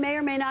saying he may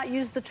or may not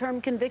use the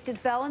term convicted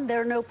felon?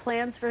 There are no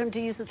plans for him to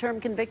use the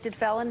term convicted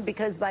felon?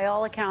 Because by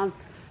all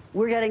accounts,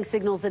 we're getting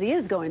signals that he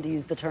is going to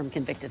use the term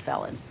convicted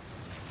felon.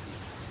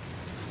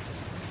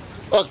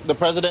 Look, the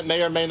president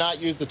may or may not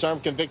use the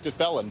term convicted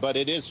felon, but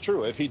it is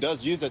true. If he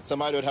does use it,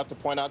 somebody would have to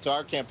point out to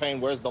our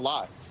campaign, where's the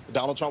lie?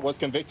 Donald Trump was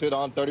convicted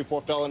on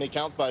 34 felony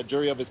counts by a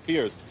jury of his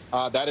peers.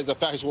 That is a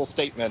factual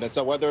statement. And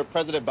so whether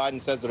President Biden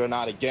says it or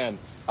not, again,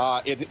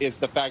 it is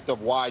the fact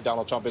of why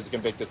Donald Trump is a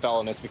convicted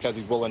felon. It's because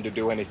he's willing to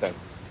do anything.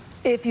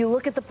 If you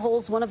look at the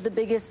polls, one of the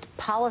biggest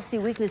policy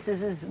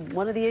weaknesses is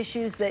one of the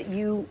issues that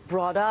you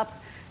brought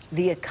up,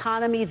 the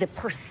economy, the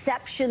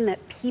perception that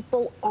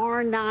people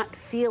are not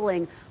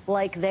feeling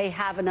like they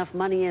have enough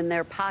money in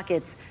their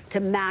pockets to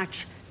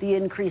match the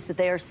increase that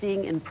they are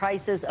seeing in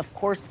prices. Of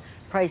course,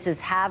 prices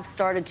have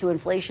started to,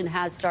 inflation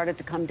has started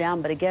to come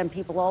down. But again,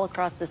 people all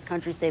across this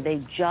country say they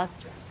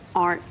just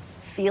aren't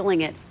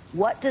feeling it.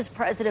 What does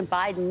President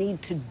Biden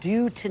need to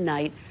do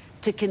tonight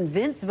to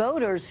convince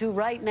voters who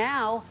right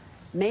now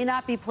may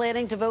not be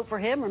planning to vote for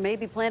him or may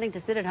be planning to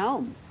sit at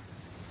home?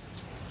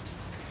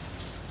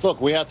 Look,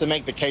 we have to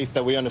make the case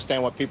that we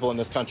understand what people in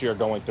this country are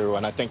going through.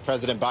 And I think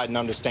President Biden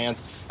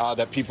understands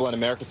that people in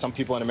America, some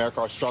people in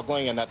America are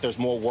struggling and that there's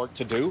more work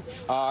to do.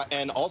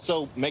 And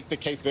also make the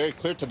case very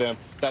clear to them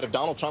that if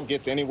Donald Trump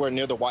gets anywhere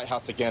near the White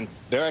House again,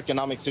 their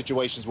economic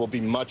situations will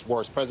be much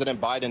worse. President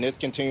Biden is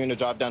continuing to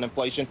drive down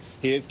inflation.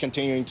 He is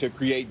continuing to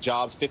create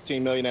jobs,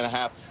 15.5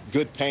 million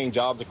good paying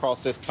jobs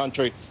across this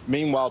country.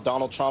 Meanwhile,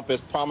 Donald Trump is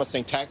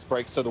promising tax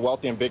breaks to the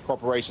wealthy and big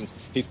corporations.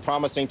 He's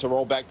promising to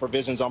roll back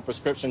provisions on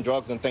prescription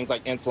drugs and things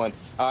like insulin.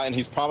 And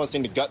he's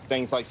promising to gut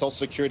things like Social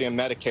Security and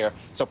Medicare.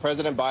 So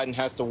President Biden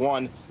has to,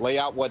 one, lay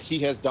out what he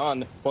has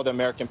done for the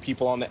American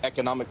people on the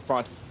economic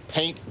front,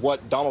 paint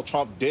what Donald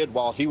Trump did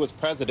while he was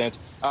president,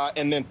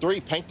 and then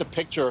three, paint the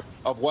picture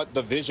of what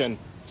the vision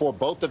for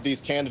both of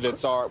these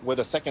candidates are with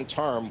a second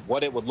term,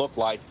 what it would look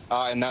like.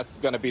 And that's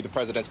going to be the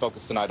president's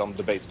focus tonight on the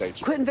debate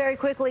stage. Quentin, very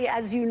quickly,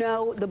 as you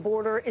know, the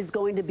border is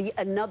going to be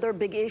another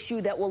big issue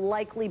that will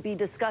likely be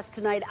discussed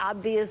tonight.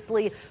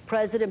 Obviously,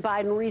 President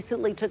Biden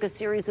recently took a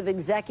series of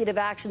executive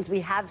actions.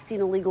 We have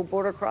seen illegal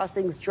border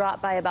crossings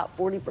drop by about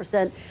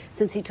 40%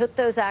 since he took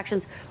those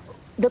actions.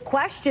 The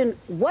question,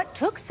 what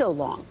took so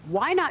long?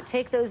 Why not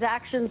take those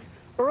actions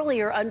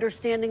earlier,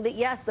 understanding that,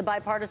 yes, the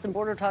bipartisan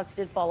border talks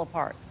did fall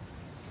apart?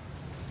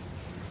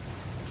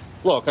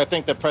 Look, I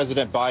think that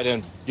President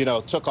Biden,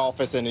 took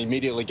office and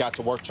immediately got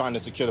to work trying to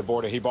secure the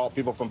border. He brought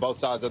people from both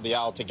sides of the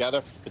aisle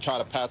together to try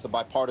to pass a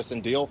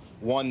bipartisan deal,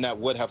 one that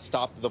would have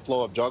stopped the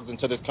flow of drugs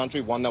into this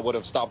country, one that would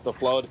have stopped the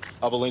flow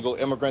of illegal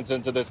immigrants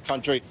into this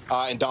country.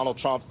 And Donald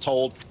Trump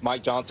told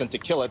Mike Johnson to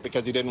kill it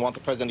because he didn't want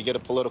the president to get a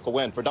political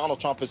win. For Donald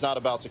Trump, it's not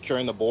about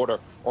securing the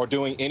border or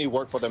doing any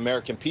work for the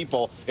American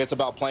people. It's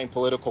about playing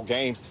political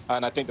games.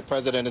 And I think the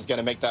president is going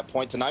to make that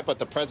point tonight. But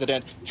the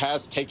president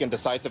has taken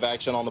decisive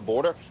action on the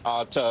border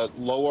to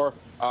lower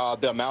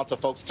the amount of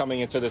folks coming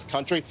into this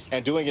country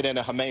and doing it in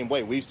a humane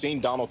way. We've seen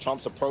Donald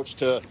Trump's approach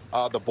to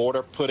the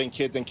border, putting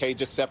kids in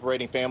cages,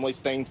 separating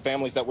families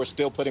that we're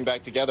still putting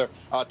back together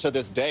to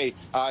this day.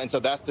 And so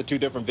that's the two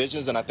different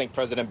visions. And I think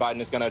President Biden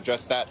is going to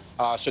address that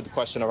should the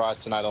question arise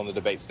tonight on the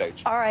debate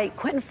stage. All right,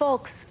 Quentin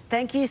Folks,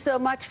 thank you so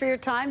much for your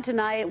time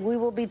tonight. We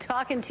will be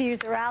talking to you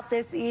throughout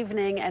this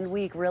evening and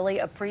week. Really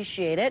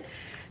appreciate it.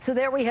 So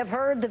there we have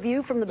heard the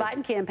view from the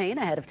Biden campaign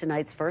ahead of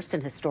tonight's first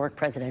and historic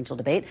presidential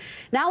debate.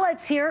 Now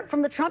let's hear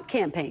from the Trump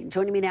campaign.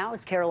 Joining me now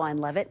is Caroline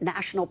Leavitt,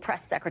 National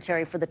Press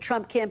Secretary for the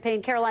Trump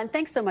campaign. Caroline,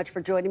 thanks so much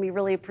for joining me.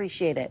 Really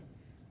appreciate it.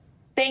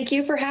 Thank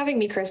you for having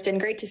me, Kristen.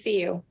 Great to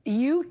see you.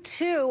 You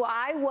too.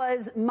 I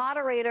was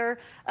moderator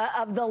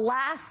of the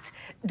last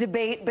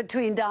debate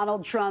between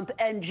Donald Trump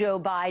and Joe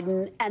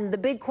Biden. And the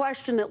big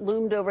question that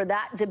loomed over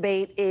that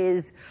debate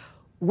is,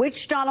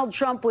 which Donald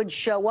Trump would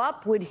show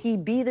up. Would he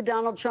be the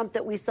Donald Trump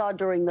that we saw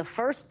during the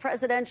first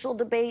presidential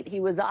debate? He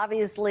was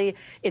obviously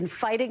in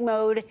fighting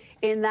mode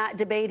in that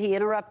debate. He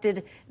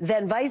interrupted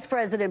then Vice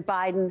President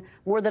Biden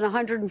more than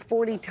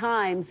 140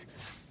 times.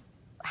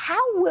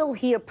 How will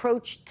he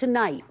approach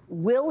tonight?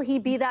 Will he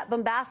be that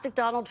bombastic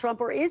Donald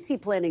Trump, or is he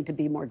planning to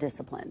be more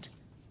disciplined?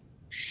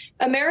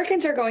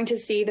 Americans are going to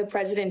see the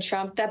President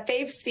Trump that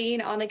they've seen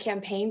on the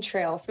campaign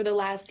trail for the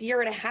last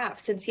year and a half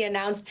since he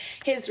announced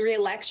his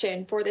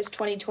reelection for this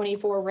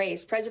 2024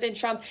 race. President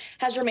Trump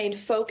has remained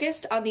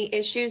focused on the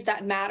issues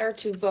that matter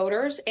to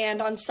voters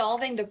and on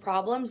solving the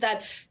problems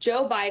that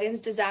Joe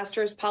Biden's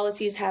disastrous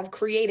policies have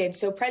created.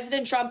 So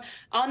President Trump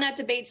on that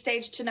debate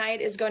stage tonight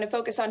is going to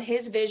focus on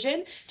his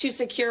vision to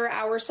secure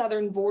our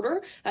southern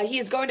border. He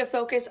is going to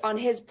focus on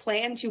his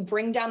plan to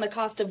bring down the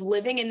cost of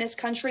living in this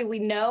country. We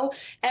know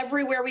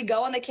everywhere we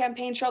go on the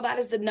campaign trail, that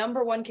is the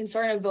 #1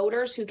 concern of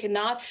voters who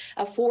cannot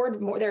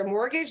afford their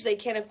mortgage. They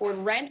can't afford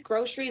rent,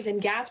 groceries, and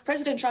gas.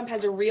 President Trump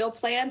has a real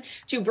plan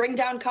to bring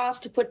down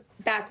costs, to put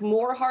back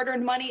more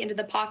hard-earned money into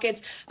the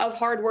pockets of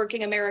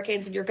hardworking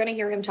Americans, and you're going to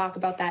hear him talk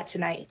about that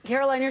tonight.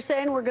 Caroline, you're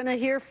saying we're going to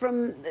hear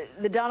from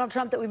the Donald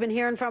Trump that we've been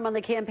hearing from on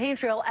the campaign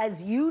trail.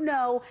 As you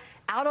know,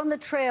 out on the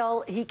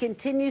trail, he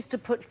continues to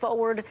put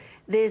forward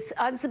this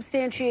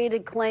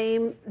unsubstantiated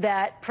claim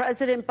that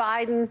President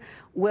Biden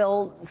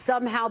will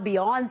somehow be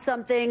on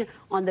something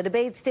on the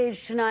debate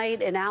stage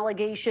tonight, an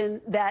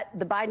allegation that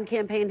the Biden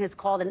campaign has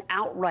called an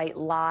outright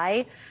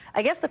lie.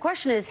 I guess the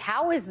question is,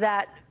 how is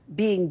that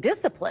being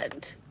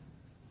disciplined?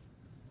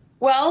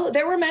 Well,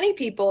 there were many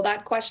people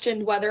that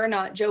questioned whether or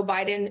not Joe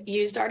Biden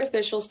used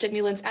artificial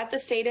stimulants at the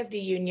State of the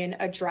Union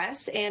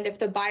address. And if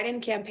the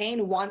Biden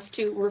campaign wants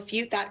to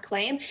refute that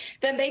claim,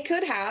 then they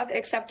could have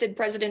accepted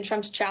President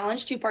Trump's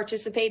challenge to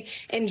participate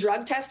in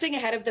drug testing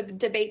ahead of the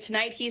debate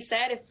tonight. He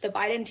said if the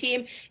Biden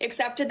team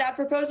accepted that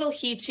proposal,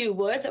 he too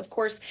would. Of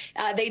course,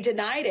 they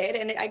denied it.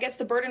 And I guess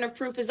the burden of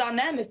proof is on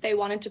them if they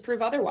wanted to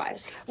prove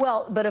otherwise.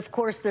 Well, but of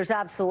course, there's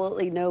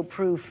absolutely no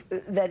proof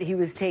that he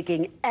was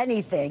taking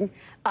anything.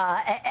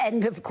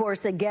 And of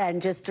course,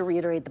 again, just to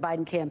reiterate, the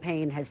Biden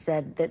campaign has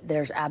said that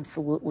there's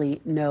absolutely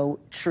no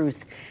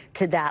truth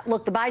to that.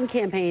 Look, the Biden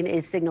campaign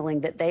is signaling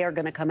that they are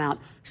going to come out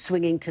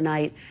swinging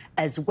tonight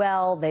as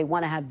well. They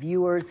want to have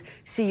viewers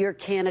see your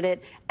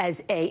candidate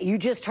as you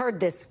just heard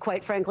this,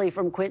 quite frankly,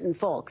 from Quentin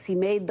Fulks. He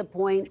made the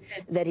point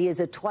that he is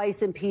a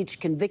twice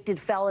impeached convicted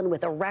felon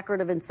with a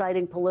record of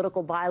inciting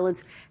political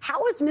violence.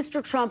 How is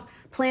Mr. Trump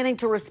planning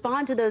to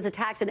respond to those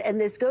attacks? And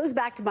this goes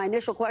back to my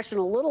initial question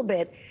a little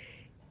bit.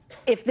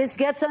 If this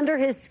gets under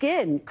his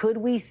skin, could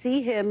we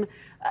see him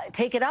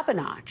take it up a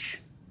notch?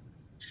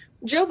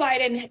 Joe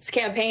Biden's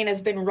campaign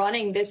has been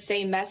running this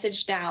same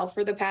message now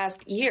for the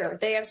past year.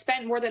 They have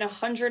spent more than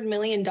 $100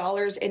 million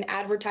in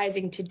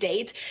advertising to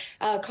date,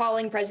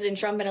 calling President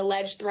Trump an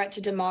alleged threat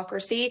to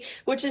democracy,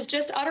 which is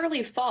just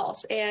utterly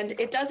false. And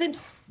it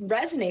doesn't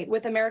resonate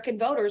with American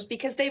voters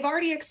because they've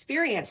already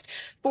experienced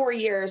 4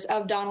 years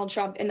of Donald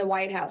Trump in the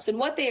White House. And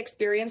what they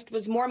experienced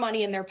was more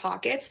money in their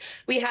pockets.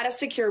 We had a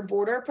secure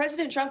border.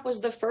 President Trump was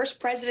the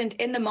first president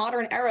in the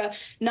modern era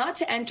not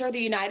to enter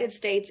the United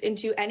States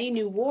into any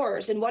new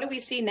wars. And what do we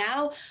see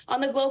now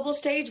on the global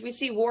stage? We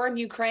see war in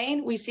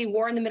Ukraine. We see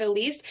war in the Middle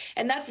East.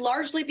 And that's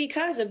largely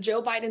because of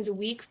Joe Biden's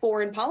weak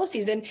foreign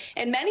policies and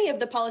many of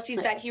the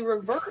policies that he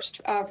reversed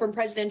from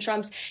President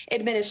Trump's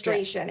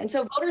administration. And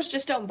so voters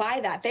just don't buy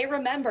that. They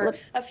remember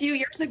a few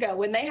years ago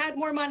when they had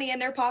more money in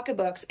their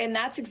pocketbooks, and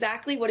that's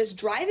exactly what is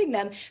driving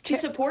them to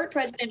support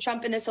President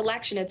Trump in this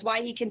election. It's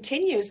why he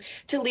continues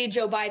to lead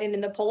Joe Biden in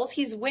the polls.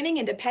 He's winning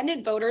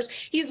independent voters.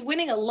 He's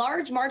winning a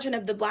large margin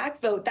of the black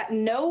vote that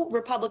no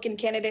Republican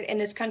candidate in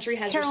this country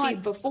has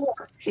received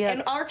before.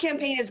 And our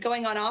campaign is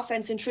going on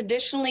offense in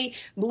traditionally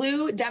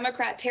blue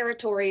Democrat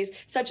territories,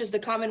 such as the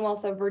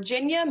Commonwealth of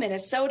Virginia,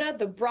 Minnesota,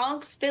 the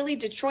Bronx, Philly,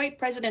 Detroit.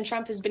 President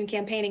Trump has been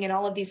campaigning in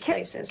all of these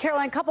places.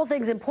 Caroline, a couple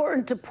things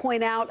important to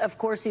point out. Of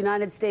course, the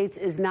United States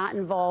is not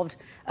involved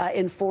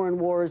in foreign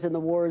wars and the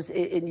wars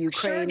in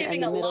Ukraine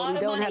and the middle. We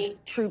don't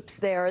have troops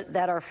there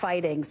that are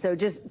fighting. So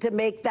just to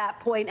make that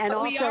point, and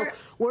also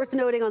worth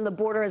noting on the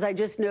border, as I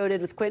just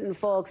noted with Quentin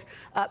Fulks,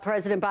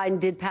 President Biden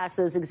did pass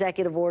those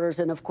executive orders,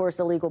 and of course,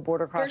 illegal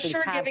border crossings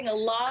have giving a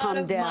lot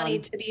of money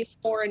to these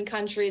foreign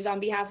countries on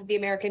behalf of the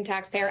American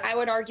taxpayer. I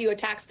would argue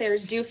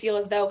taxpayers do feel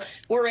as though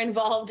we're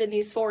involved in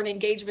these foreign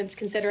engagements,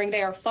 considering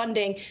they are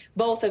funding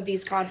both of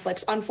these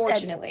conflicts,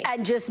 unfortunately.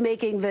 And just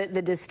making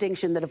the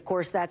distinction that, of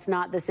course, that's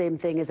not the same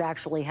thing as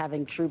actually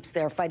having troops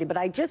there fighting. But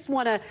I just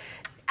want to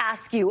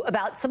ask you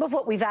about some of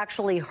what we've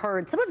actually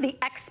heard, some of the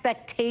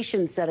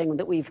expectation setting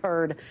that we've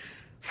heard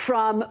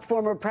from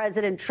former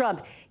President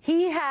Trump.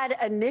 He had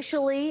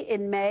initially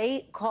in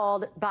May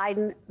called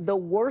Biden the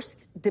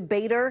worst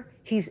debater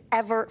he's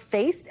ever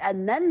faced.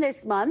 And then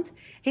this month,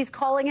 he's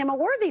calling him a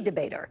worthy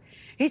debater.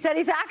 He said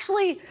he's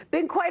actually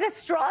been quite a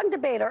strong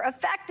debater,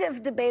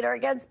 effective debater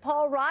against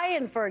Paul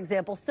Ryan, for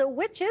example. So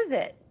which is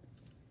it?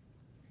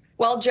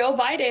 Well, Joe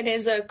Biden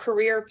is a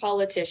career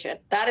politician.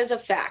 That is a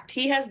fact.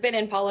 He has been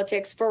in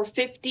politics for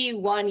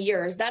 51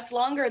 years. That's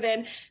longer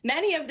than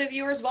many of the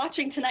viewers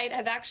watching tonight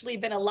have actually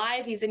been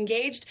alive. He's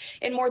engaged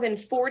in more than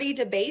 40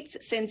 debates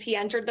since he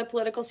entered the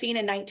political scene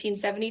in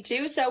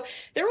 1972. So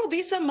there will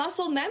be some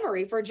muscle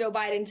memory for Joe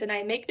Biden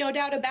tonight. Make no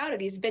doubt about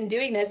it. He's been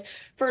doing this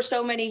for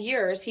so many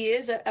years. He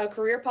is a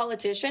career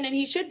politician, and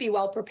he should be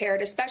well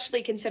prepared,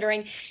 especially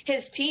considering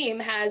his team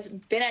has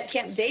been at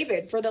Camp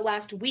David for the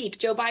last week.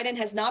 Joe Biden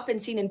has not been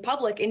seen in public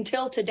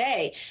until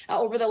today,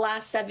 over the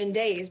last 7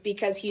 days,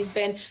 because he's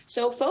been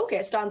so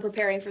focused on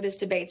preparing for this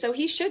debate. So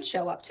he should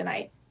show up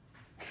tonight.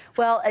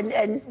 Well,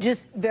 and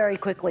just very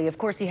quickly, of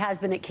course, he has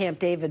been at Camp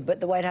David, but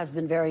the White House has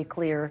been very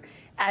clear,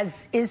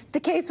 as is the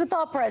case with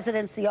all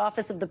presidents. The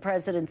office of the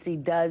presidency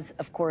does,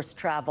 of course,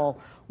 travel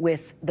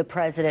with the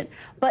president.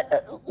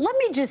 But let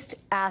me just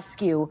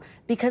ask you,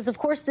 because, of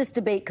course, this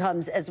debate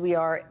comes as we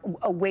are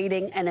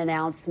awaiting an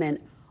announcement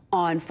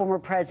on former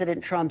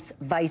President Trump's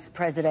vice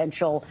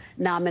presidential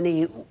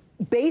nominee.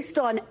 Based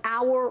on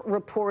our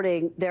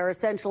reporting, there are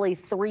essentially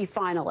 3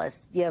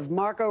 finalists. You have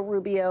Marco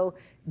Rubio,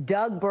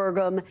 Doug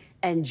Burgum,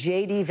 and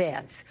J.D.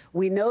 Vance.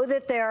 We know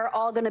that they're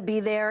all going to be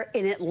there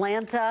in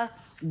Atlanta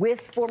with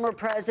former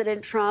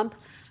President Trump.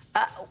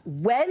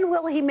 When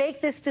will he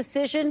make this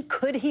decision?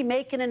 Could he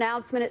make an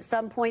announcement at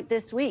some point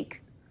this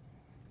week?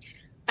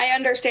 I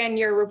understand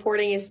your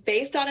reporting is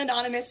based on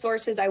anonymous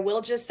sources. I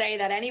will just say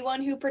that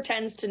anyone who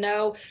pretends to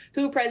know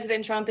who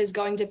President Trump is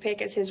going to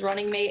pick as his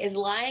running mate is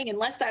lying,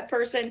 unless that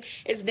person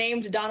is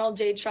named Donald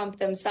J. Trump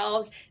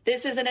themselves.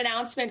 This is an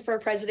announcement for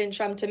President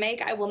Trump to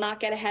make. I will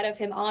not get ahead of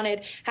him on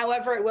it.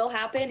 However, it will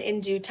happen in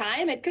due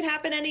time. It could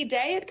happen any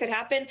day. It could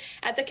happen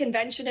at the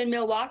convention in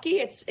Milwaukee.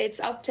 It's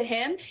up to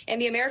him.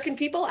 And the American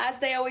people, as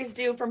they always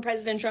do from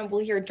President Trump, will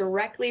hear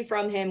directly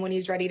from him when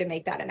he's ready to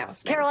make that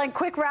announcement. Caroline,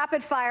 quick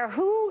rapid fire.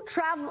 Who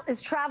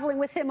is traveling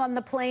with him on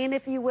the plane,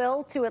 if you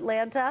will, to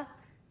Atlanta?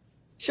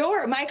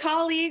 Sure. My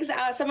colleagues,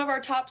 some of our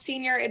top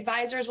senior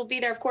advisors will be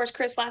there. Of course,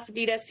 Chris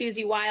Lasavita,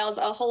 Susie Wiles,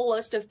 a whole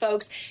list of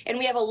folks. And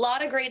we have a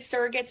lot of great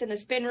surrogates in the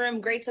spin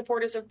room, great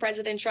supporters of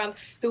President Trump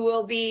who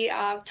will be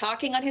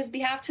talking on his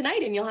behalf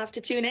tonight. And you'll have to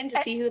tune in to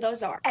see who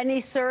those are. Any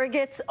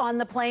surrogates on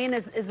the plane?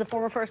 Is the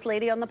former First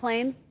Lady on the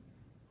plane?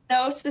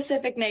 No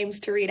specific names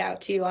to read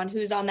out to you on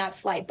who's on that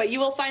flight, but you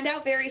will find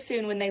out very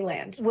soon when they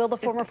land. Will the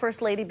former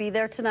First Lady be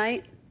there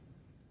tonight?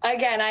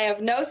 Again, I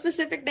have no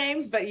specific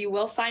names, but you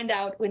will find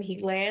out when he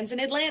lands in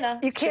Atlanta.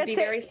 You can't say,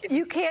 very soon.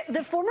 You can't.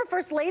 The former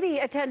First Lady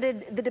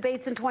attended the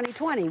debates in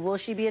 2020. Will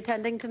she be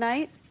attending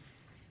tonight?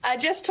 I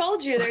just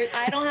told you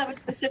I don't have a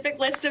specific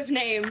list of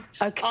names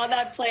on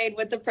that plane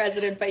with the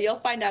president, but you'll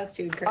find out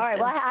soon, Kristen. All right.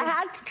 Well, I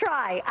had to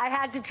try. I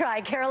had to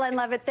try. Caroline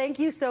Levitt, thank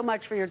you so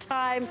much for your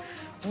time.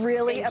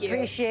 Really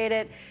appreciate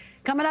it.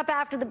 Coming up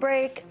after the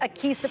break, a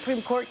key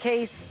Supreme Court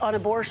case on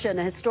abortion,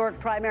 a historic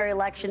primary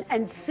election,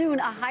 and soon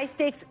a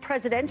high-stakes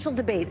presidential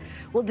debate.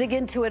 We'll dig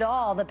into it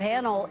all. The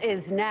panel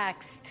is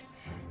next.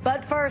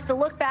 But first, a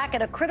look back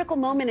at a critical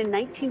moment in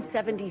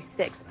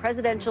 1976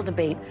 presidential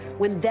debate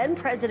when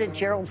then-President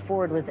Gerald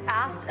Ford was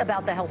asked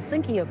about the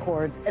Helsinki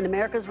Accords and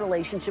America's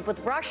relationship with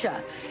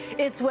Russia.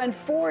 It's when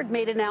Ford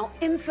made a now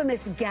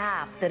infamous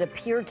gaffe that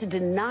appeared to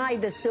deny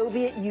the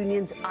Soviet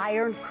Union's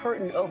Iron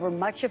Curtain over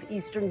much of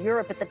Eastern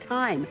Europe at the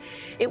time.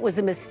 It was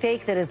a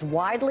mistake that is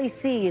widely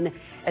seen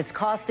as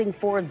costing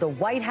Ford the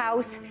White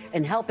House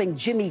and helping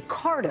Jimmy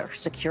Carter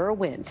secure a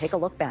win. Take a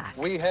look back.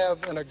 We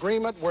have an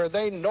agreement where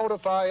they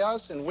notify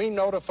us and we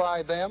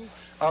notify them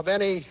of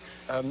any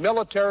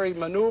military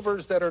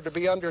maneuvers that are to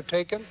be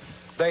undertaken.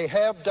 They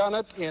have done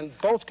it in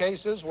both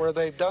cases where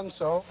they've done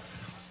so.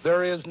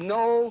 There is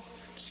no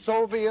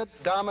Soviet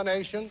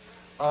domination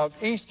of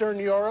Eastern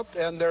Europe,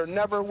 and there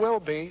never will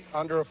be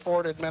under a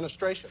Ford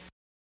administration.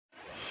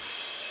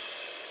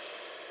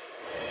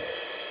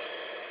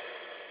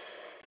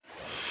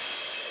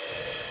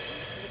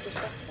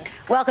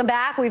 Welcome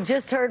back. We've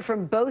just heard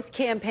from both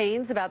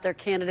campaigns about their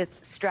candidates'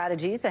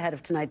 strategies ahead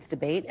of tonight's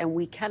debate, and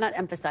we cannot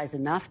emphasize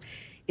enough,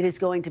 it is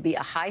going to be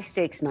a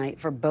high-stakes night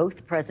for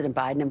both President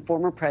Biden and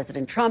former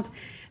President Trump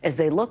as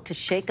they look to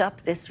shake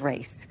up this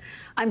race.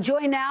 I'm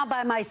joined now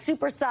by my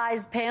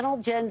supersized panel,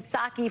 Jen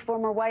Psaki,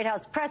 former White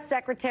House press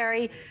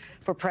secretary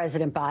for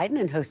President Biden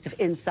and host of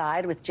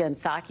Inside with Jen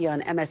Psaki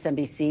on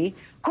MSNBC,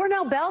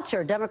 Cornell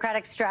Belcher,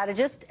 Democratic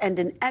strategist and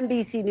an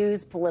NBC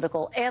News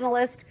political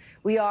analyst.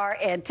 We are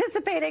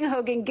anticipating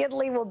Hogan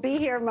Gidley will be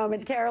here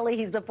momentarily.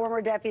 He's the former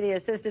deputy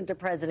assistant to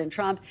President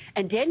Trump.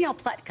 And Danielle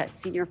Pletka,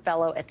 senior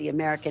fellow at the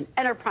American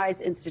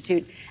Enterprise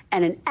Institute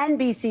and an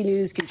NBC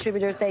News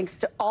contributor. Thanks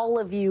to all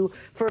of you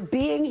for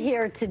being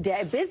here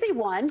today. Busy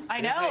one. I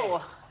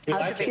know.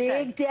 A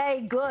big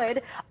day,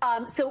 good.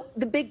 So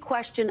the big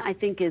question, I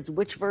think, is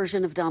which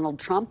version of Donald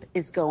Trump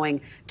is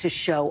going to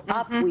show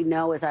up? We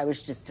know, as I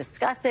was just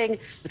discussing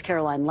with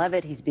Caroline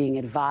Levitt, he's being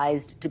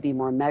advised to be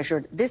more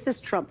measured. This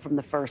is Trump from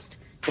the first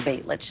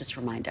debate. Let's just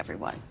remind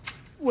everyone.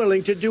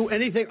 Willing to do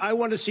anything. I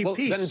want to see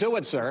peace. Then do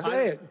it, sir.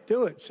 Say it.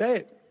 Do it. Say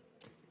it.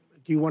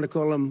 Do you want to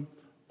call him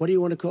What do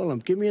you want to call them?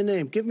 Give me a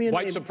name. Give me a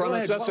white name.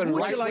 supremacists and who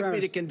would white you like me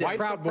to condemn? White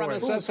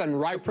supremacists and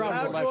white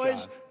Proud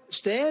Boys.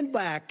 Stand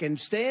back and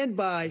stand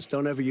by.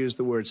 Don't ever use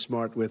the word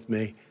smart with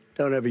me.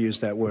 Don't ever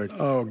use that word.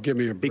 Oh, give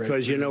me a break.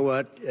 Because you know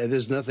what?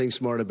 There's nothing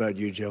smart about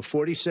you, Joe.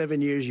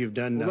 47 years, you've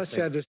done nothing. Let's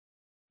have this.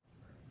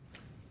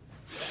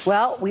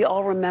 Well, we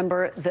all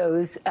remember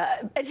those.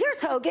 And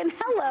here's Hogan.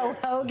 Hello,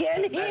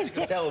 Hogan. The magic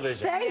of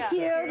television. Thank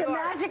you. The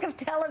magic of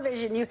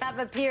television. You have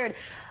appeared.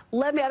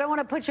 I don't want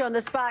to put you on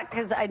the spot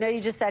because I know you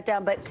just sat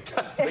down, but...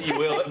 But you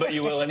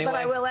will anyway. But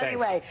I will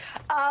Thanks.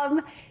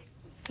 anyway.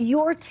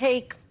 Your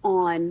take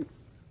on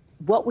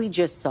what we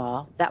just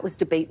saw, that was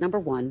debate number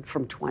 1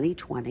 from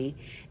 2020.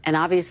 And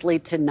obviously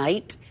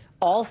tonight,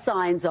 all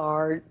signs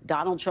are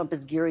Donald Trump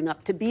is gearing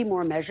up to be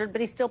more measured, but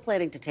he's still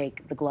planning to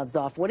take the gloves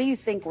off. What do you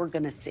think we're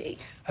going to see?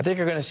 I think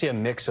you're going to see a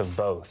mix of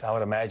both. I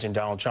would imagine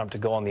Donald Trump to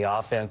go on the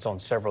offense on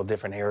several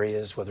different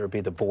areas, whether it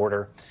be the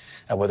border,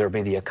 whether it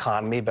be the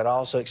economy, but I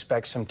also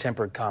expect some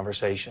tempered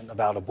conversation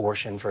about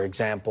abortion, for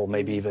example,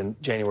 maybe even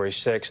January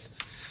 6th,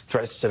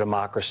 threats to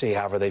democracy,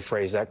 however they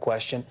phrase that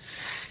question.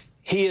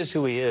 He is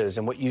who he is,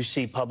 and what you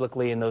see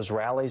publicly in those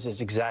rallies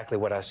is exactly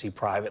what I see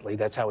privately.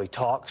 That's how he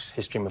talks.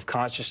 His stream of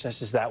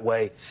consciousness is that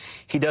way.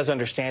 He does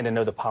understand and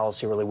know the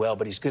policy really well,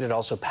 but he's good at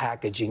also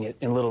packaging it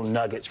in little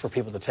nuggets for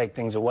people to take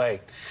things away.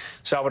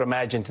 So I would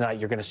imagine tonight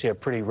you're going to see a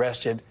pretty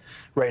rested,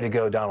 ready to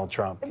go Donald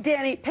Trump.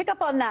 Danny, pick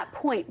up on that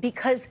point,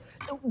 because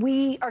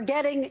we are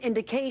getting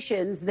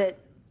indications that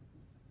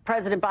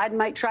President Biden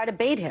might try to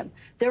bait him.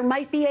 There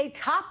might be a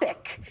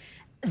topic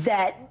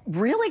that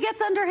really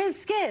gets under his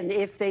skin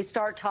if they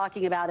start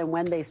talking about, and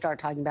when they start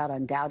talking about,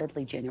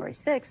 undoubtedly January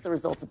 6th, the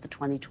results of the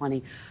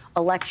 2020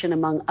 election,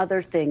 among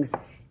other things.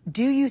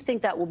 Do you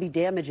think that will be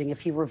damaging if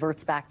he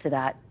reverts back to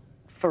that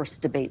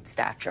first debate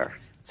stature?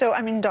 So,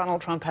 I mean, Donald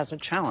Trump has a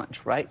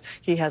challenge, right?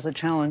 He has a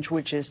challenge,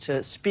 which is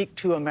to speak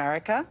to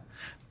America,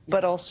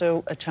 but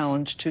also a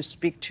challenge to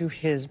speak to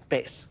his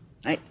base.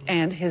 Right?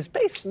 And his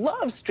base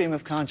loves stream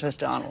of conscious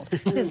Donald.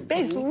 His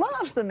base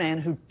loves the man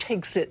who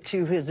takes it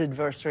to his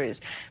adversaries.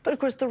 But, of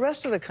course, the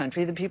rest of the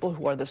country, the people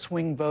who are the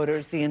swing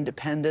voters, the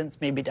independents,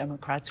 maybe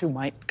Democrats who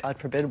might, God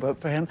forbid, vote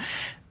for him,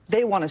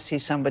 they want to see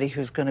somebody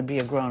who's going to be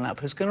a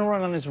grown-up, who's going to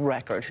run on his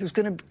record, who's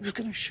going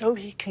to show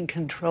he can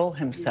control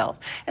himself.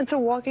 And so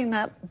walking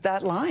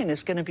that line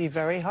is going to be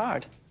very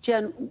hard.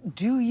 Jen,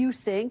 do you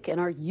think, and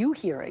are you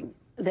hearing,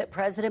 that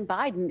President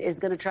Biden is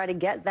going to try to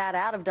get that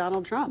out of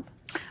Donald Trump?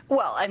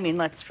 Well, I mean,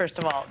 let's first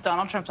of all,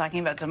 Donald Trump talking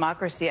about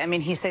democracy. I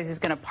mean, he says he's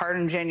going to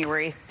pardon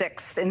January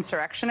 6th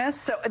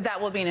insurrectionists. So that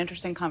will be an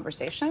interesting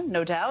conversation,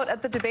 no doubt,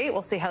 at the debate.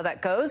 We'll see how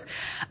that goes.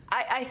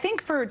 I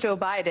think for Joe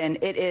Biden,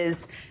 it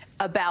is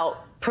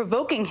about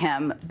provoking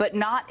him, but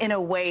not in a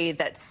way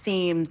that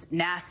seems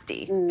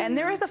nasty. And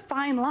there is a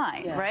fine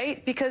line,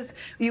 right? Because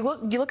you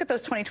look at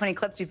those 2020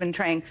 clips you've been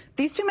training,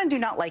 these two men do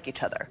not like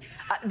each other.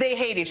 They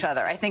hate each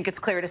other, I think it's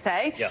clear to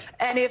say. Yeah.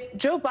 And if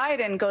Joe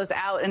Biden goes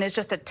out and is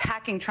just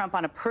attacking Trump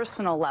on a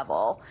personal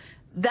level,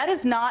 that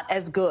is not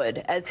as good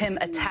as him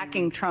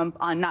attacking Trump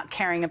on not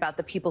caring about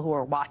the people who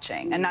are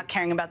watching and not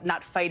caring about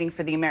not fighting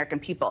for the American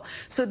people.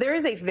 So there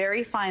is a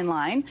very fine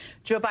line.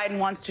 Joe Biden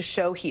wants to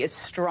show he is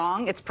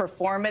strong. It's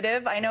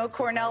performative. I know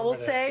Cornell will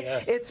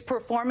say it's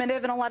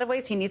performative in a lot of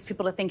ways. He needs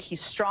people to think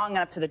he's strong and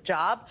up to the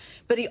job.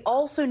 But he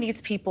also needs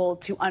people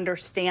to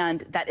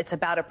understand that it's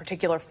about a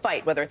particular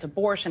fight, whether it's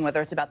abortion,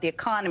 whether it's about the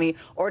economy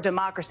or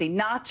democracy,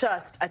 not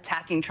just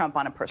attacking Trump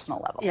on a personal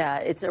level. Yeah,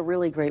 it's a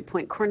really great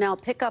point. Cornell,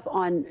 pick up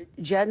on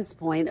Jen's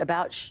point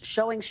about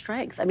showing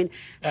strength. I mean,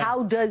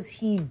 how does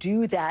he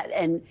do that?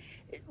 And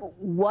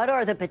what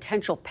are the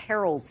potential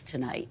perils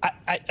tonight?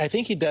 I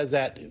think he does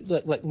that.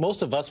 Like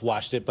most of us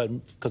watched it, but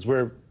because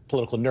we're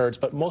political nerds,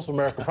 but most of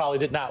America probably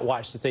did not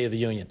watch the State of the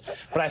Union.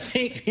 But I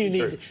think you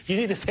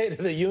need to say to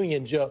the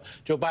Union, Joe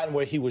Biden,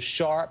 where he was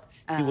sharp,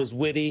 he was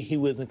witty, he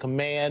was in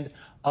command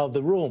of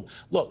the room.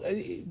 Look,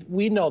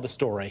 we know the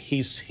story.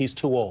 He's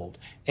too old,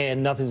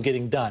 and nothing's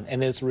getting done,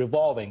 and it's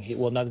revolving.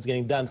 Nothing's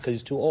getting done because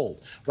he's too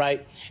old,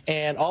 right?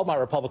 And all my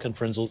Republican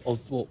friends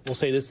will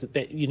say this: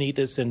 that you need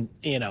this in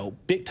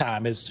big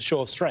time is a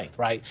show of strength,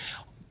 right?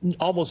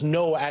 Almost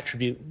no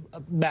attribute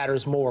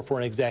matters more for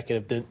an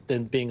executive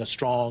than being a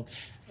strong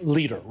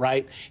leader,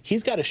 right?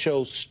 He's got to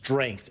show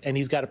strength, and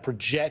he's got to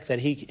project that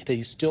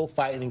he's still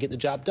fighting and get the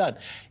job done.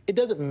 It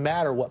doesn't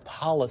matter what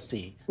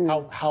policy,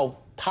 how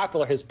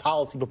popular his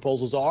policy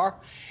proposals are,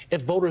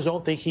 if voters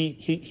don't think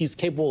he's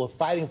capable of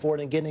fighting for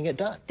it and getting it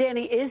done.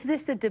 Danny, is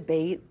this a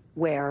debate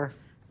where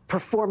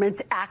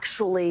performance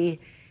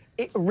actually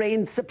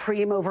reigns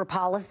supreme over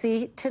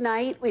policy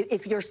tonight?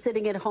 If you're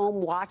sitting at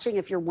home watching,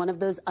 if you're one of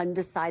those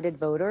undecided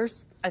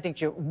voters? I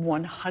think you're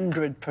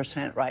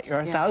 100% right.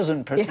 You're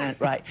 1,000%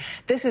 right.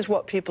 This is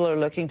what people are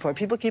looking for.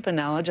 People keep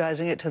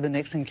analogizing it to the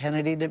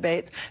Nixon-Kennedy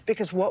debates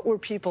because what were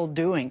people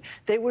doing?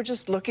 They were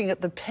just looking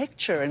at the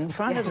picture in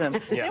front of them.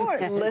 They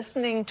weren't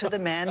listening to the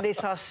man. They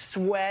saw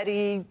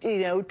sweaty,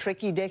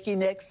 tricky Dickie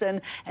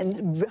Nixon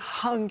and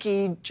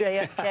hunky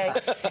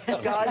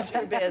JFK. God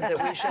forbid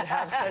that we should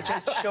have such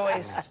a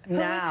choice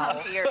now. I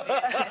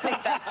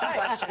think that's the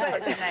question for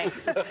tonight.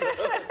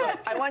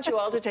 I want you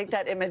all to take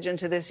that image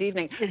into this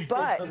evening.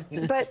 But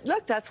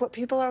look, that's what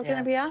people are going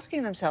to be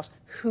asking themselves.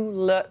 Who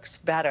looks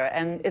better?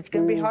 And it's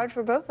going to be hard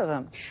for both of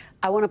them.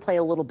 I want to play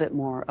a little bit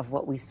more of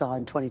what we saw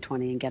in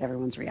 2020 and get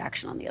everyone's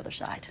reaction on the other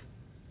side.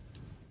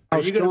 How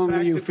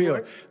strongly you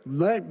feel.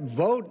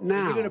 Vote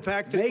now. You're going to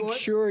pack the court? Make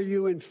sure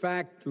you, in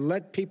fact,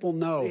 let people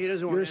know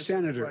you're a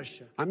senator.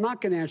 I'm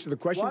not going to answer the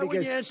question. Why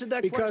would you answer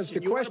that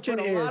question? The question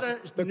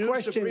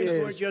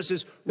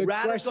is, the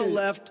radical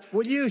left.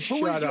 Will you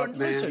shut up,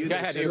 man? Go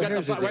ahead.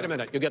 Wait a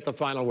minute. You get the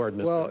final word,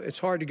 Mr. Well, it's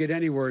hard to get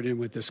any word in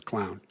with this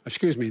clown.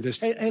 Excuse me.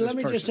 Hey, let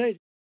me just say.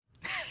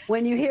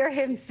 When you hear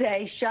him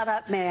say, "Shut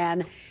up,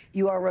 man,"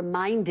 you are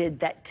reminded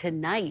that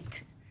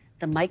tonight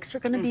the mics are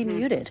going to be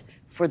muted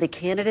for the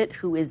candidate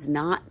who is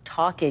not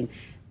talking.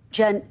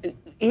 Jen,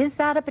 is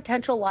that a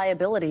potential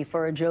liability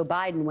for a Joe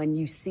Biden when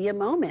you see a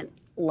moment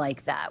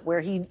like that,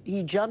 where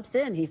he jumps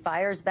in, he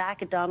fires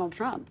back at Donald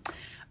Trump?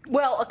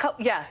 Well,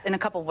 yes, in a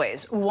couple of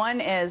ways.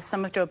 One is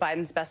some of Joe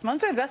Biden's best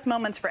moments, or the best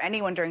moments for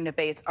anyone during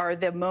debates, are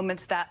the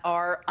moments that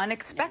are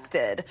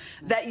unexpected,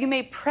 that you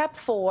may prep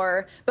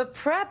for, but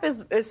prep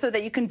is so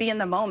that you can be in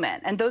the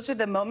moment. And those are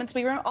the moments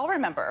we all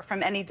remember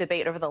from any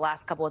debate over the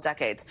last couple of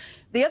decades.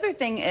 The other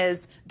thing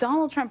is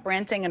Donald Trump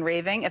ranting and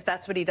raving, if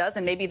that's what he does,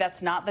 and maybe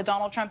that's not the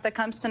Donald Trump that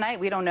comes tonight,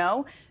 we don't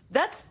know.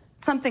 That's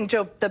something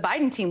the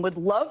Biden team would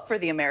love for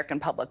the American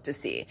public to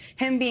see.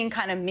 Him being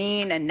kind of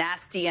mean and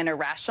nasty and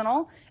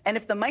irrational. And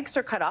if the mics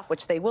are cut off,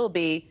 which they will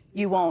be,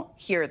 you won't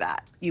hear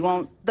that.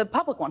 The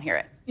public won't hear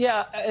it.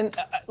 Yeah, and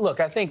look,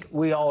 I think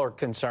we all are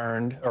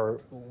concerned or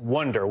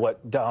wonder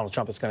what Donald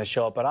Trump is going to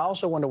show up, but I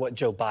also wonder what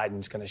Joe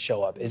Biden's going to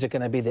show up. Is it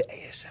going to be the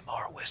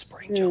ASMR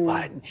whispering Joe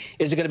Biden?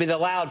 Is it going to be the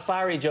loud,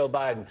 fiery Joe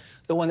Biden,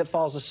 the one that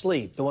falls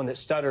asleep, the one that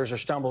stutters or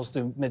stumbles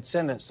through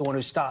mid-sentence, the one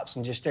who stops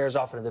and just stares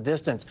off into the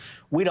distance?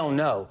 We don't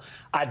know.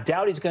 I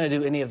doubt he's going to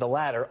do any of the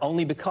latter,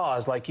 only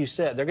because, like you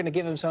said, they're going to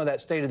give him some of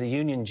that State of the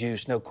Union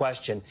juice, no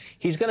question.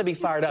 He's going to be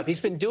fired up. He's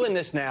been doing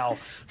this now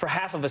for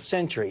half of a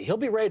century. He'll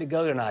be ready to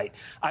go tonight.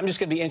 I'm just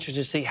going to be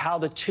interested to see how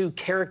the two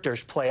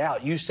characters play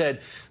out. You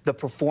said the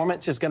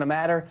performance is going to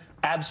matter.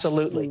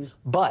 Absolutely.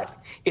 But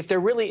if there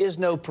really is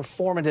no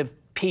performative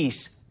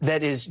piece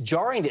that is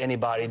jarring to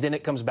anybody, then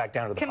it comes back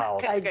down to the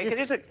policy.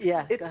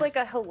 It's like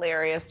a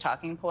hilarious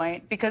talking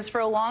point, because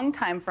for a long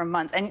time, for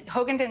months, and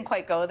Hogan didn't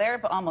quite go there,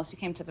 but almost, he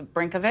came to the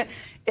brink of it,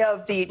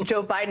 of the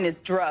Joe Biden is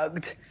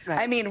drugged.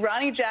 Right. I mean,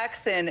 Ronnie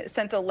Jackson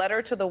sent a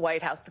letter to the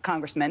White House, the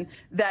congressman,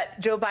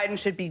 that Joe Biden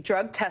should be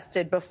drug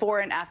tested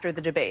before and after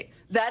the debate.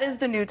 That is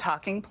the new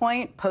talking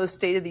point post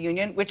State of the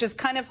Union, which is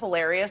kind of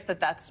hilarious that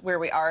that's where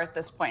we are at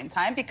this point in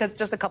time, because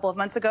just a couple of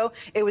months ago,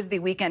 it was the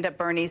weekend at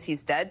Bernie's,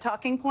 he's dead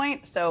talking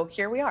point. So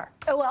here we are.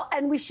 Oh, well,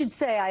 and we should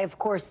say, I, of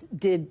course,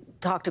 did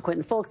talk to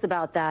Quentin Folks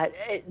about that.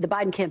 The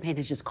Biden campaign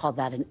has just called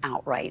that an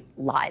outright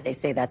lie. They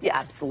say that's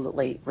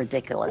absolutely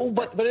ridiculous.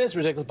 Well, but it is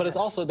ridiculous. But it's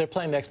also, they're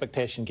playing the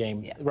expectation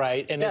game,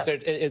 right? And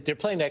they're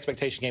playing the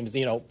expectation games.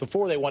 You know,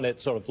 before they want to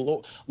sort of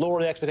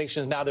lower the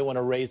expectations, now they want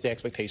to raise the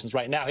expectations.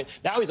 Right now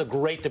he's a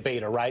great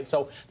debater, right?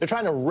 So they're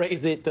trying to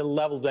raise the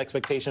level of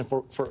expectation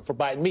for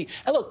Biden and me.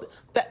 And look,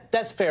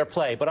 that's fair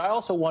play. But I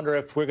also wonder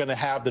if we're going to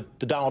have the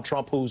Donald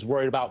Trump who's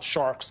worried about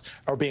sharks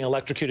or being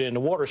electrocuted in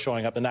the water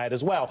showing up tonight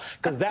as well,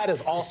 because that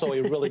is also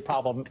a really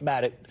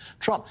problematic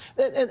Trump.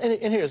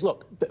 And here's,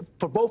 look,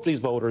 for both of these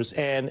voters,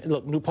 and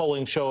look, new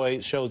polling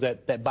shows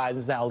that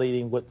Biden's now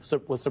leading with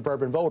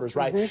suburban voters,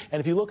 right? And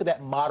if you look at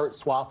that moderate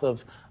swath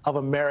of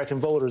American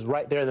voters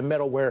right there in the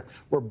middle where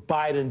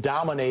Biden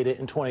dominated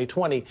in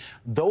 2020,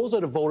 those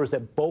are the voters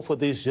that both of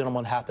these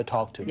gentlemen have to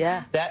talk to.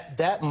 Yeah.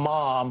 That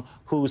mom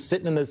who's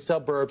sitting in the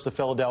suburbs of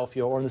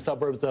Philadelphia or in the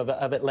suburbs of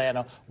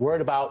Atlanta,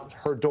 worried about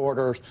her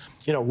daughter's,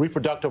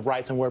 reproductive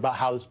rights and worried about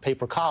how to pay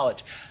for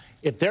college.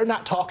 If they're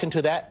not talking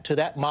to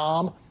that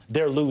mom,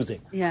 they're losing.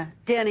 Yeah.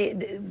 Danny,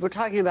 we're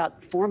talking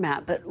about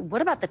format, but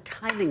what about the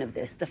timing of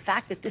this? The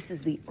fact that this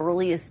is the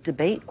earliest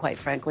debate, quite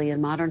frankly,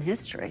 in modern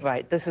history.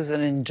 Right. This is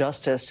an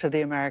injustice to the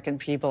American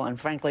people and,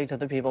 frankly, to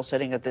the people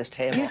sitting at this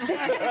table.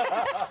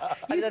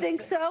 You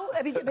think so?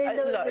 I mean,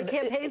 the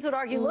campaigns would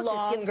argue, look,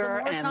 this gives them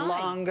more time.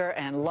 Longer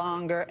and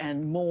longer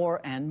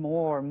and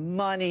more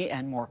money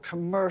and more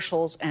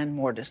commercials and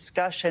more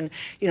discussion.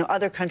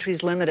 Other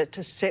countries limit it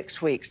to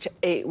 6 weeks, to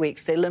 8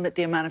 weeks. They limit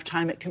the amount of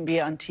time it can be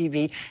on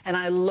TV. And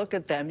I look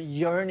at them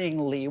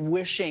yearningly,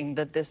 wishing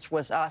that this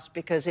was us,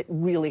 because it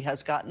really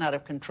has gotten out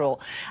of control.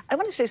 I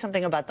want to say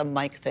something about the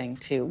mic thing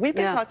too. We've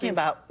been talking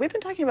about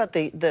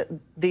the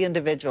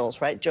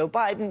individuals, right? Joe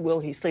Biden, will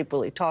he sleep?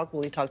 Will he talk?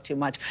 Will he talk too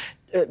much?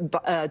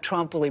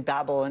 Trump, will he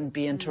babble and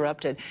be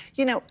interrupted?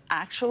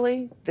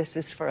 Actually, this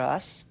is for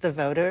us, the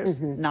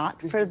voters,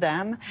 not for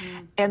them.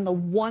 And the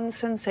one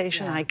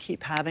sensation I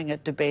keep having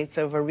at debates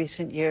over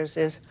recent years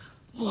is,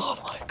 oh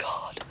my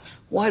God,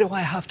 why do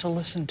I have to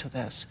listen to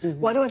this?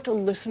 Why do I have to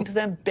listen to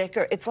them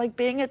bicker? It's like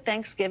being at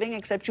Thanksgiving,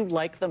 except you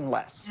like them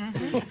less.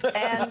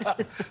 And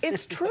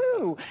it's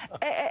true.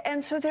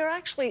 And so they're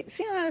actually,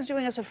 CNN is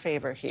doing us a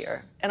favor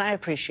here, and I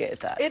appreciate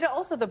that. It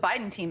also, the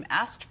Biden team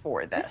asked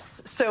for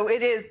this, so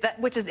it is that,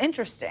 which is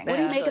interesting. What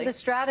do you make of the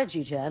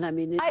strategy, Jen? I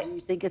mean, do you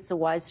think it's a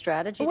wise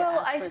strategy to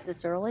ask for it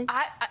this early?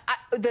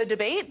 The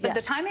debate, Yes.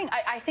 the timing,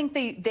 I think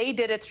they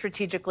did it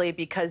strategically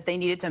because they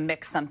needed to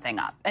mix something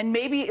up. And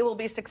maybe it will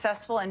be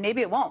successful and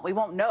maybe it won't. We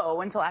won't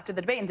know until after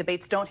the debate. And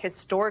debates don't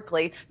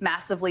historically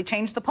massively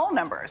change the poll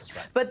numbers.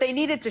 Right. But they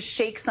needed to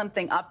shake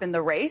something up in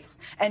the race.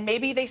 And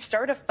maybe they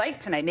start a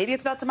fight tonight. Maybe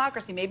it's about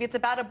democracy. Maybe it's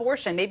about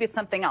abortion. Maybe it's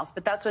something else.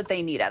 But that's what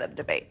they need out of the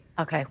debate.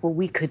 Okay, well,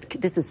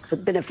 this has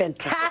been a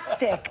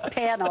fantastic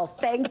panel.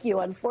 Thank you.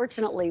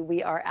 Unfortunately,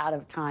 we are out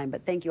of time,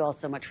 but thank you all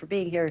so much for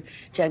being here.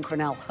 Jen,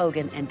 Cornell,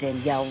 Hogan, and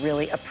Danielle,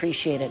 really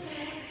appreciate it.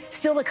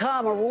 Still to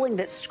come, a ruling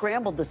that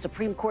scrambled the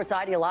Supreme Court's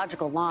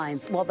ideological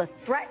lines while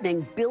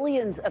threatening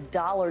billions of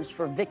dollars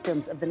for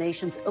victims of the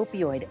nation's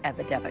opioid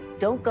epidemic.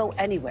 Don't go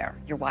anywhere.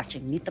 You're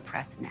watching Meet the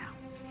Press now.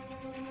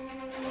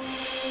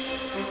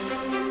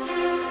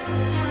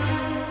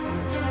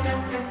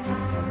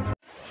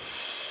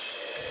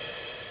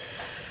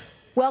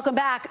 Welcome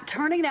back.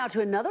 Turning now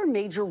to another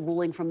major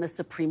ruling from the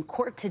Supreme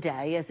Court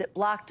today as it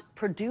blocked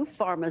Purdue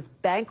Pharma's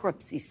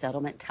bankruptcy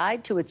settlement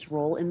tied to its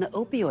role in the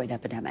opioid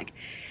epidemic.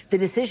 The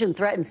decision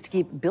threatens to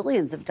keep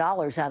billions of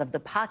dollars out of the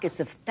pockets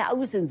of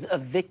thousands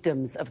of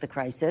victims of the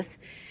crisis.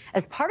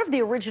 As part of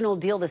the original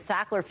deal, the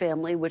Sackler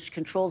family, which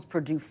controls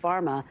Purdue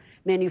Pharma,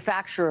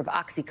 manufacturer of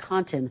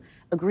OxyContin,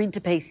 agreed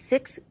to pay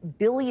 $6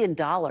 billion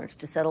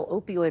to settle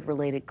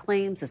opioid-related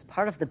claims as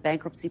part of the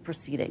bankruptcy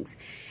proceedings.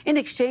 In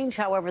exchange,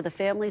 however, the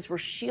families were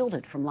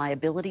shielded from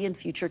liability in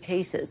future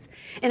cases.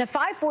 In a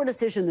 5-4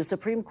 decision, the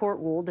Supreme Court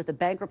ruled that the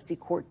bankruptcy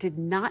court did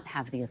not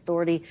have the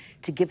authority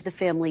to give the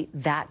family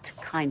that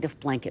kind of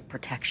blanket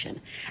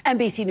protection.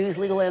 NBC News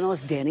legal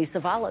analyst Danny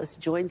Savalos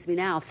joins me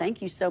now.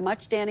 Thank you so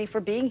much, Danny, for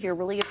being here.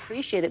 Really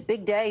appreciate it.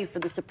 Big day for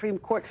the Supreme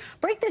Court.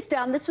 Break this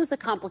down. This was a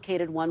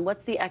complicated one.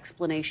 What's the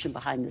explanation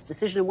behind this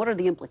decision, and what are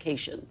the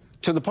implications?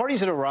 So the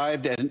parties had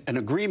arrived at an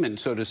agreement,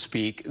 so to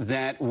speak,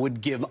 that would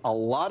give a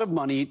lot of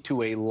money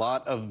to a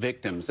lot of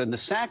victims. And the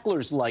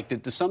Sacklers liked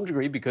it to some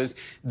degree because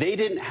they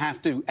didn't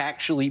have to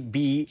actually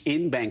be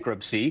in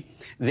bankruptcy.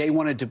 They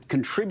wanted to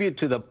contribute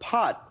to the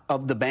pot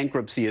of the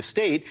bankruptcy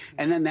estate,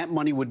 and then that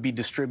money would be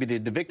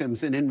distributed to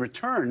victims. And in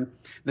return,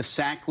 the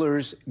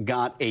Sacklers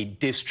got a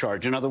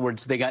discharge. In other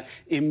words, they got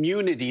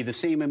immunity, the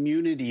same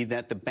immunity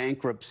that the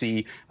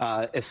bankruptcy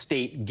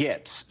estate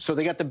gets. So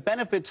they got the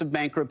benefits of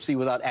bankruptcy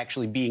without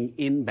actually being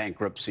in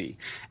bankruptcy.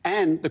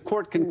 And the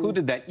court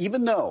concluded that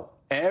even though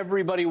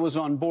everybody was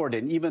on board,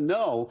 and even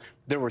though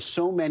there were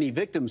so many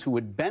victims who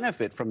would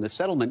benefit from the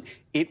settlement,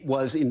 it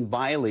was in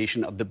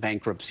violation of the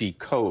bankruptcy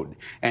code.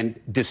 And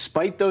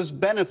despite those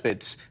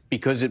benefits,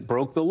 because it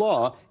broke the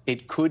law,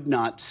 it could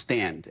not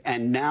stand.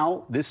 And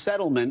now this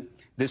settlement,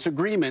 this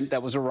agreement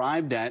that was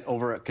arrived at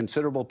over a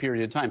considerable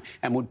period of time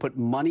and would put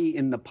money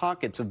in the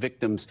pockets of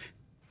victims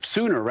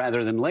sooner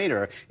rather than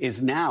later, is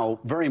now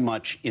very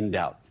much in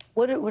doubt.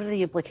 What are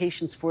the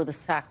implications for the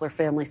Sackler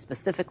family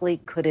specifically?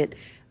 Could it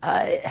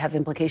have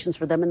implications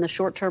for them in the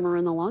short term or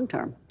in the long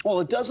term? Well,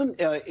 it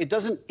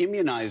doesn't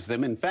immunize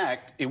them. In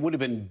fact, it would have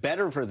been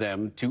better for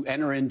them to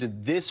enter into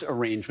this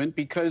arrangement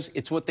because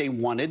it's what they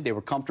wanted. They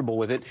were comfortable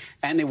with it,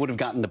 and they would have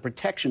gotten the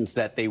protections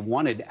that they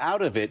wanted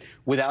out of it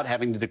without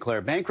having to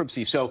declare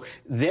bankruptcy. So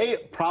they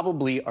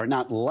probably are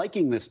not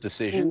liking this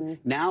decision.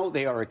 Now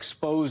they are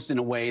exposed in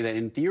a way that,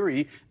 in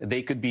theory,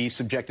 they could be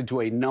subjected to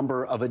a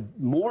number of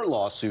more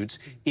lawsuits,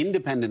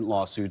 independent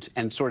lawsuits,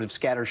 and sort of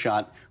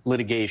scattershot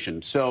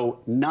litigation.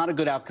 So not a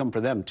good outcome for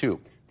them, too.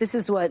 This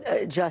is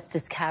what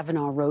Justice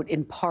Kavanaugh wrote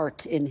in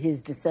part in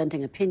his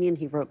dissenting opinion.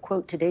 He wrote,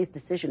 quote, "Today's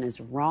decision is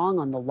wrong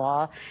on the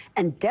law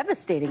and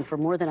devastating for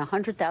more than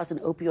 100,000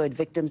 opioid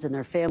victims and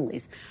their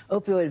families.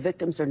 Opioid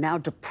victims are now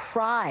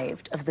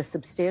deprived of the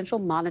substantial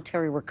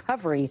monetary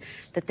recovery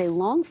that they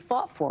long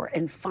fought for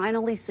and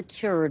finally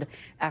secured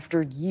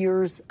after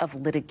years of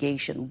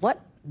litigation."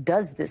 What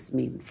does this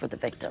mean for the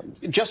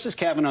victims? Justice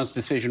Kavanaugh's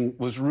decision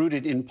was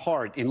rooted in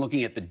part in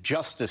looking at the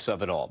justice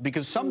of it all,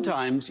 because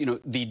sometimes, you know,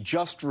 the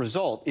just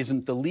result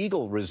isn't the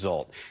legal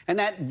result. And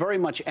that very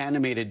much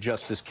animated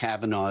Justice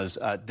Kavanaugh's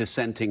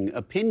dissenting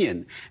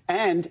opinion.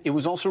 And it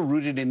was also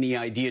rooted in the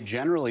idea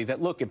generally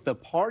that, look, if the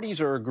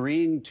parties are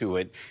agreeing to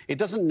it, it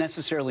doesn't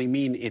necessarily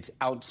mean it's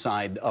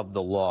outside of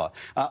the law.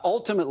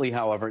 Ultimately,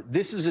 however,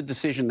 this is a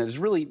decision that is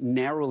really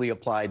narrowly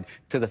applied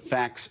to the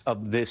facts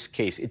of this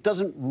case. It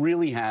doesn't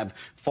really have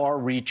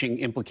far-reaching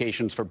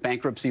implications for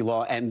bankruptcy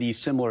law and these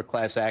similar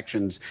class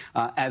actions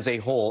as a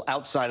whole,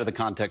 outside of the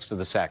context of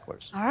the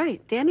Sacklers. All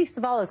right, Danny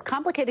Savalos,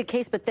 complicated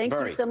case, but thank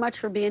you so much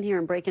for being here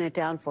and breaking it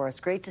down for us.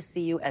 Great to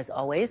see you as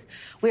always.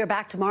 We are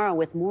back tomorrow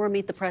with more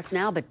Meet the Press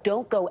Now, but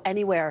don't go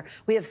anywhere.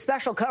 We have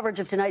special coverage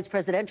of tonight's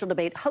presidential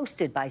debate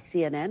hosted by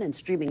CNN and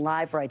streaming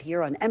live right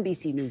here on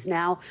NBC News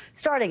Now,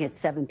 starting at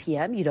 7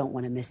 p.m. You don't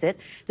want to miss it.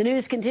 The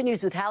news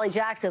continues with Hallie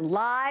Jackson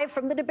live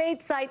from the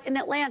debate site in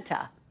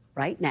Atlanta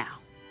right now.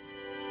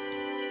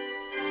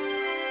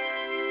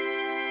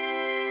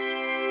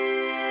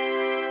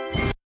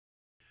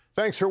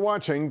 Thanks for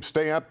watching.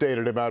 Stay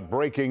updated about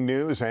breaking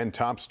news and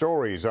top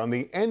stories on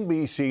the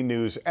NBC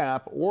News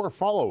app or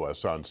follow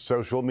us on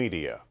social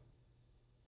media.